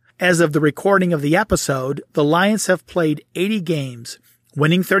 1934. As of the recording of the episode, the Lions have played 80 games,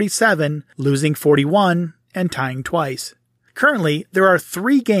 winning 37, losing 41, and tying twice. Currently, there are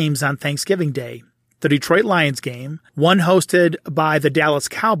 3 games on Thanksgiving Day. The Detroit Lions game, one hosted by the Dallas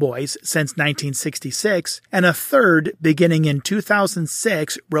Cowboys since 1966, and a third beginning in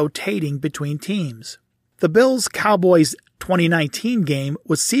 2006 rotating between teams. The Bills-Cowboys 2019 game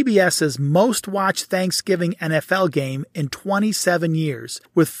was CBS's most-watched Thanksgiving NFL game in 27 years,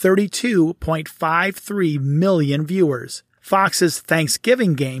 with 32.53 million viewers. Fox's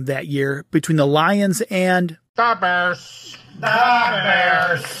Thanksgiving game that year between the Lions and, The Bears. The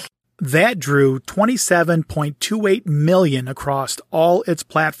Bears. That drew 27.28 million across all its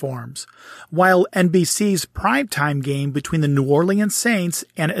platforms, while NBC's primetime game between the New Orleans Saints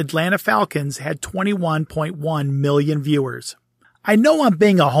and Atlanta Falcons had 21.1 million viewers. I know I'm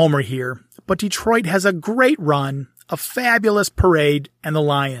being a homer here, but Detroit has a great run, a fabulous parade, and the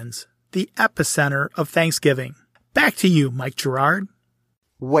Lions, the epicenter of Thanksgiving. Back to you, Mike Gerard.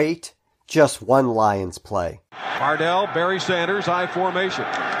 Wait, just one Lions play. Bardell, Barry Sanders, I formation.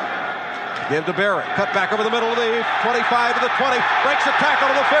 Give to Barrett. Cut back over the middle of the 25 to the 20. Breaks the tackle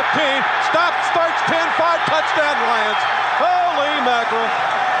to the 15. Stop, starts 10-5. Touchdown Lions. Holy mackerel.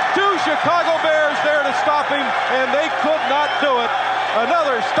 2 Chicago Bears there to stop him, and they could not do it.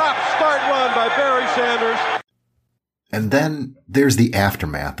 Another stop-start run by Barry Sanders. And then there's the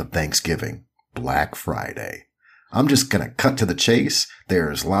aftermath of Thanksgiving, Black Friday. I'm just going to cut to the chase.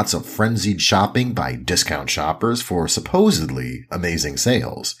 There's lots of frenzied shopping by discount shoppers for supposedly amazing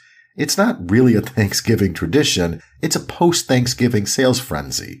sales. It's not really a Thanksgiving tradition, it's a post-Thanksgiving sales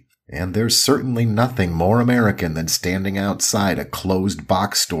frenzy. And there's certainly nothing more American than standing outside a closed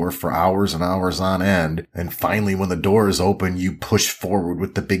box store for hours and hours on end, and finally when the doors open, you push forward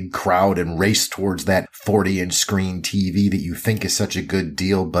with the big crowd and race towards that 40-inch screen TV that you think is such a good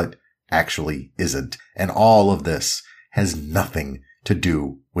deal, but actually isn't. And all of this has nothing to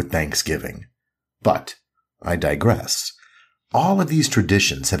do with Thanksgiving. But I digress. All of these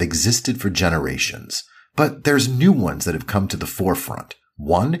traditions have existed for generations, but there's new ones that have come to the forefront.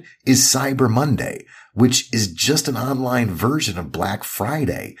 One is Cyber Monday, which is just an online version of Black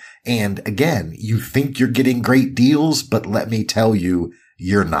Friday. And again, you think you're getting great deals, but let me tell you,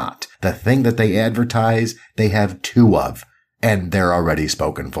 you're not. The thing that they advertise, they have 2 of, and they're already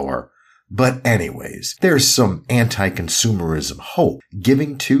spoken for. But anyways, there's some anti-consumerism hope.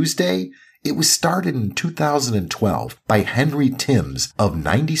 Giving Tuesday? It was started in 2012 by Henry Timms of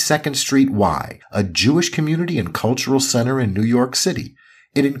 92nd Street Y, a Jewish community and cultural center in New York City.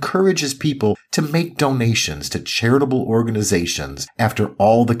 It encourages people to make donations to charitable organizations after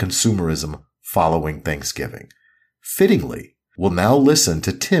all the consumerism following Thanksgiving. Fittingly, we'll now listen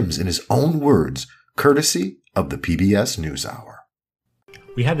to Timms in his own words, courtesy of the PBS NewsHour.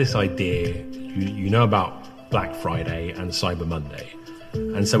 We had this idea, you know about Black Friday and Cyber Monday.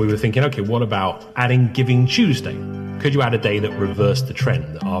 And so we were thinking, okay, what about adding Giving Tuesday? Could you add a day that reversed the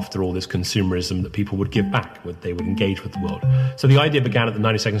trend, that after all this consumerism that people would give back, they would engage with the world? So the idea began at the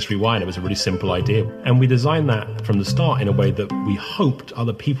 92nd Street Y, and it was a really simple idea. And we designed that from the start in a way that we hoped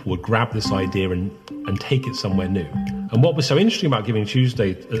other people would grab this idea and take it somewhere new. And what was so interesting about Giving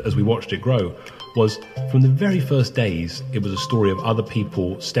Tuesday, as we watched it grow, was from the very first days, it was a story of other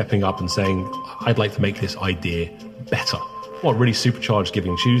people stepping up and saying, I'd like to make this idea better. What really supercharged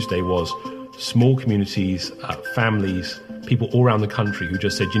Giving Tuesday was small communities, families, people all around the country who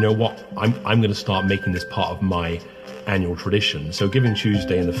just said, you know what, I'm going to start making this part of my annual tradition. So Giving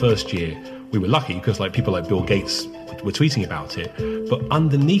Tuesday in the first year, we were lucky because people like Bill Gates were tweeting about it. But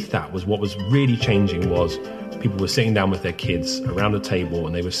underneath that was what was really changing was people were sitting down with their kids around a table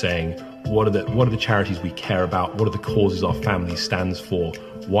and they were saying, what are the charities we care about? What are the causes our family stands for?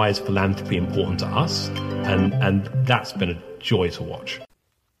 Why is philanthropy important to us? And that's been a joy to watch.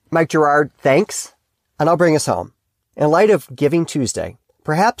 Mike Gerard, thanks. And I'll bring us home. In light of Giving Tuesday,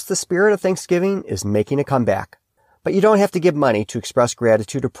 perhaps the spirit of Thanksgiving is making a comeback. But you don't have to give money to express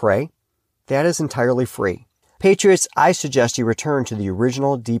gratitude or pray. That is entirely free. Patriots, I suggest you return to the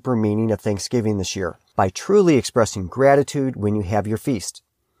original, deeper meaning of Thanksgiving this year by truly expressing gratitude when you have your feast.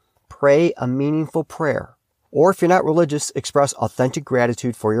 Pray a meaningful prayer. Or if you're not religious, express authentic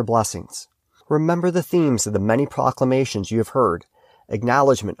gratitude for your blessings. Remember the themes of the many proclamations you have heard.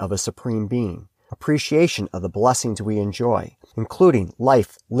 Acknowledgement of a supreme being. Appreciation of the blessings we enjoy, including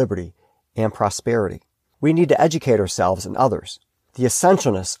life, liberty, and prosperity. We need to educate ourselves and others. The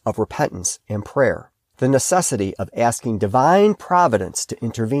essentialness of repentance and prayer. The necessity of asking divine providence to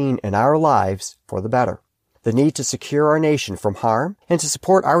intervene in our lives for the better. The need to secure our nation from harm and to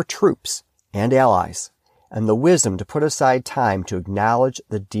support our troops and allies. And the wisdom to put aside time to acknowledge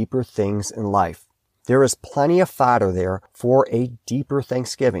the deeper things in life. There is plenty of fodder there for a deeper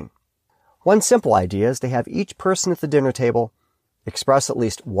Thanksgiving. One simple idea is to have each person at the dinner table express at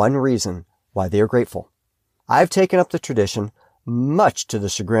least one reason why they are grateful. I've taken up the tradition, much to the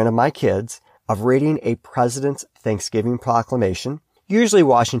chagrin of my kids, of reading a president's Thanksgiving proclamation, usually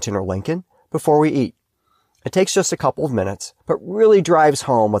Washington or Lincoln, before we eat. It takes just a couple of minutes, but really drives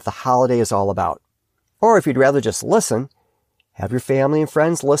home what the holiday is all about. Or if you'd rather just listen, have your family and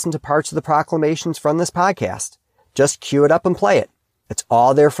friends listen to parts of the proclamations from this podcast. Just cue it up and play it. It's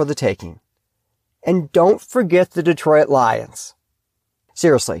all there for the taking. And don't forget the Detroit Lions.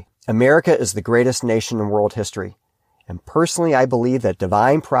 Seriously, America is the greatest nation in world history. And personally, I believe that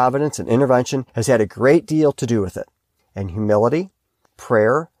divine providence and intervention has had a great deal to do with it. And humility,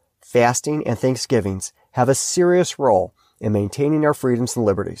 prayer, fasting, and thanksgivings have a serious role in maintaining our freedoms and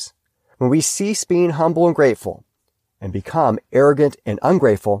liberties. When we cease being humble and grateful and become arrogant and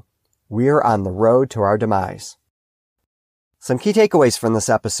ungrateful, we are on the road to our demise. Some key takeaways from this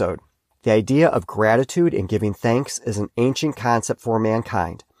episode. The idea of gratitude and giving thanks is an ancient concept for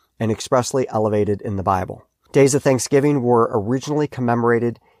mankind and expressly elevated in the Bible. Days of Thanksgiving were originally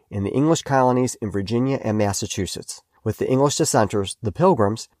commemorated in the English colonies in Virginia and Massachusetts, with the English dissenters, the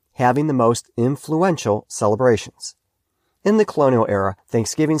Pilgrims, having the most influential celebrations. In the colonial era,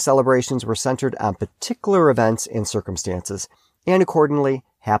 Thanksgiving celebrations were centered on particular events and circumstances, and accordingly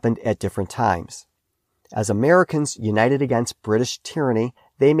happened at different times. As Americans united against British tyranny,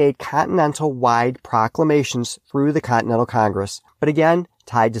 they made continental-wide proclamations through the Continental Congress, but again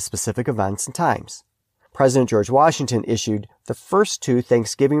tied to specific events and times. President George Washington issued the first two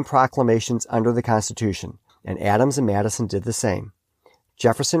Thanksgiving proclamations under the Constitution, and Adams and Madison did the same.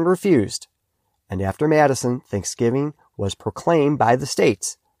 Jefferson refused, and after Madison, Thanksgiving was proclaimed by the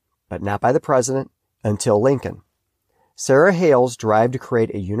states, but not by the president until Lincoln. Sarah Hale's drive to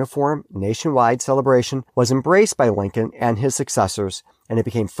create a uniform, nationwide celebration was embraced by Lincoln and his successors, and it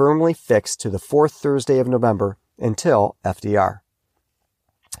became firmly fixed to the fourth Thursday of November until FDR.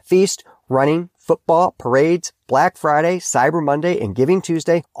 Feast, running, football, parades, Black Friday, Cyber Monday, and Giving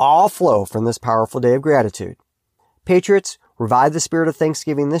Tuesday all flow from this powerful day of gratitude. Patriots, revive the spirit of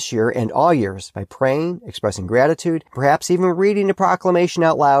Thanksgiving this year and all years by praying, expressing gratitude, perhaps even reading a proclamation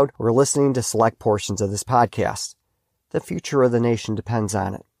out loud or listening to select portions of this podcast. The future of the nation depends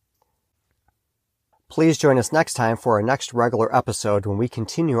on it. Please join us next time for our next regular episode when we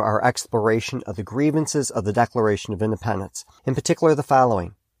continue our exploration of the grievances of the Declaration of Independence, in particular the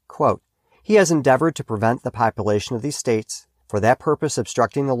following. Quote, he has endeavored to prevent the population of these states, for that purpose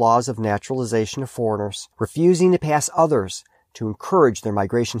obstructing the laws of naturalization of foreigners, refusing to pass others to encourage their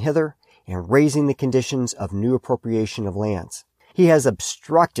migration hither, and raising the conditions of new appropriation of lands. He has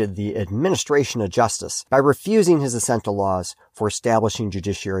obstructed the administration of justice by refusing his assent to laws for establishing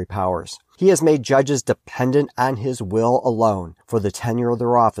judiciary powers. He has made judges dependent on his will alone for the tenure of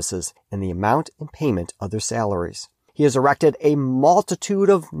their offices and the amount and payment of their salaries. He has erected a multitude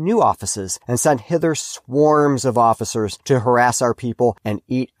of new offices and sent hither swarms of officers to harass our people and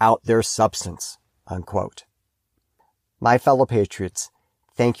eat out their substance. Unquote. My fellow patriots,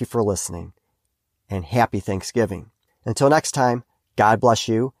 thank you for listening, and happy Thanksgiving. Until next time, God bless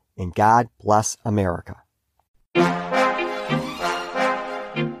you, and God bless America.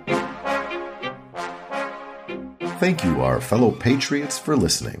 Thank you, our fellow patriots, for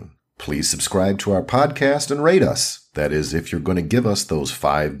listening. Please subscribe to our podcast and rate us. That is, if you're going to give us those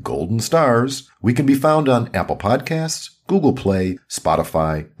 5 golden stars. We can be found on Apple Podcasts, Google Play,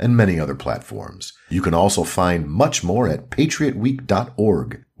 Spotify, and many other platforms. You can also find much more at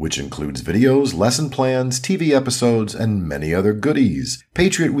patriotweek.org, which includes videos, lesson plans, TV episodes, and many other goodies.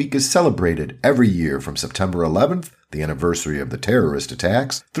 Patriot Week is celebrated every year from September 11th, the anniversary of the terrorist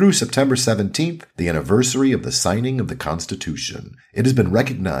attacks, through September 17th, the anniversary of the signing of the Constitution. It has been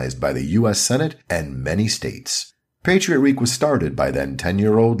recognized by the U.S. Senate and many states. Patriot Week was started by then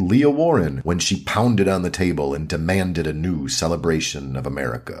 10-year-old Leah Warren when she pounded on the table and demanded a new celebration of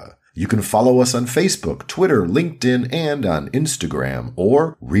America. You can follow us on Facebook, Twitter, LinkedIn, and on Instagram,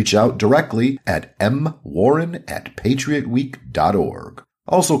 or reach out directly at mwarren@patriotweek.org.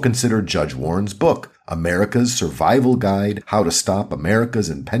 Also consider Judge Warren's book, America's Survival Guide, How to Stop America's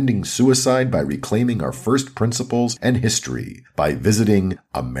Impending Suicide by Reclaiming Our First Principles and History, by visiting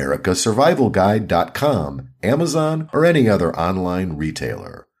americasurvivalguide.com, Amazon, or any other online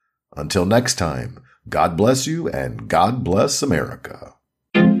retailer. Until next time, God bless you and God bless America.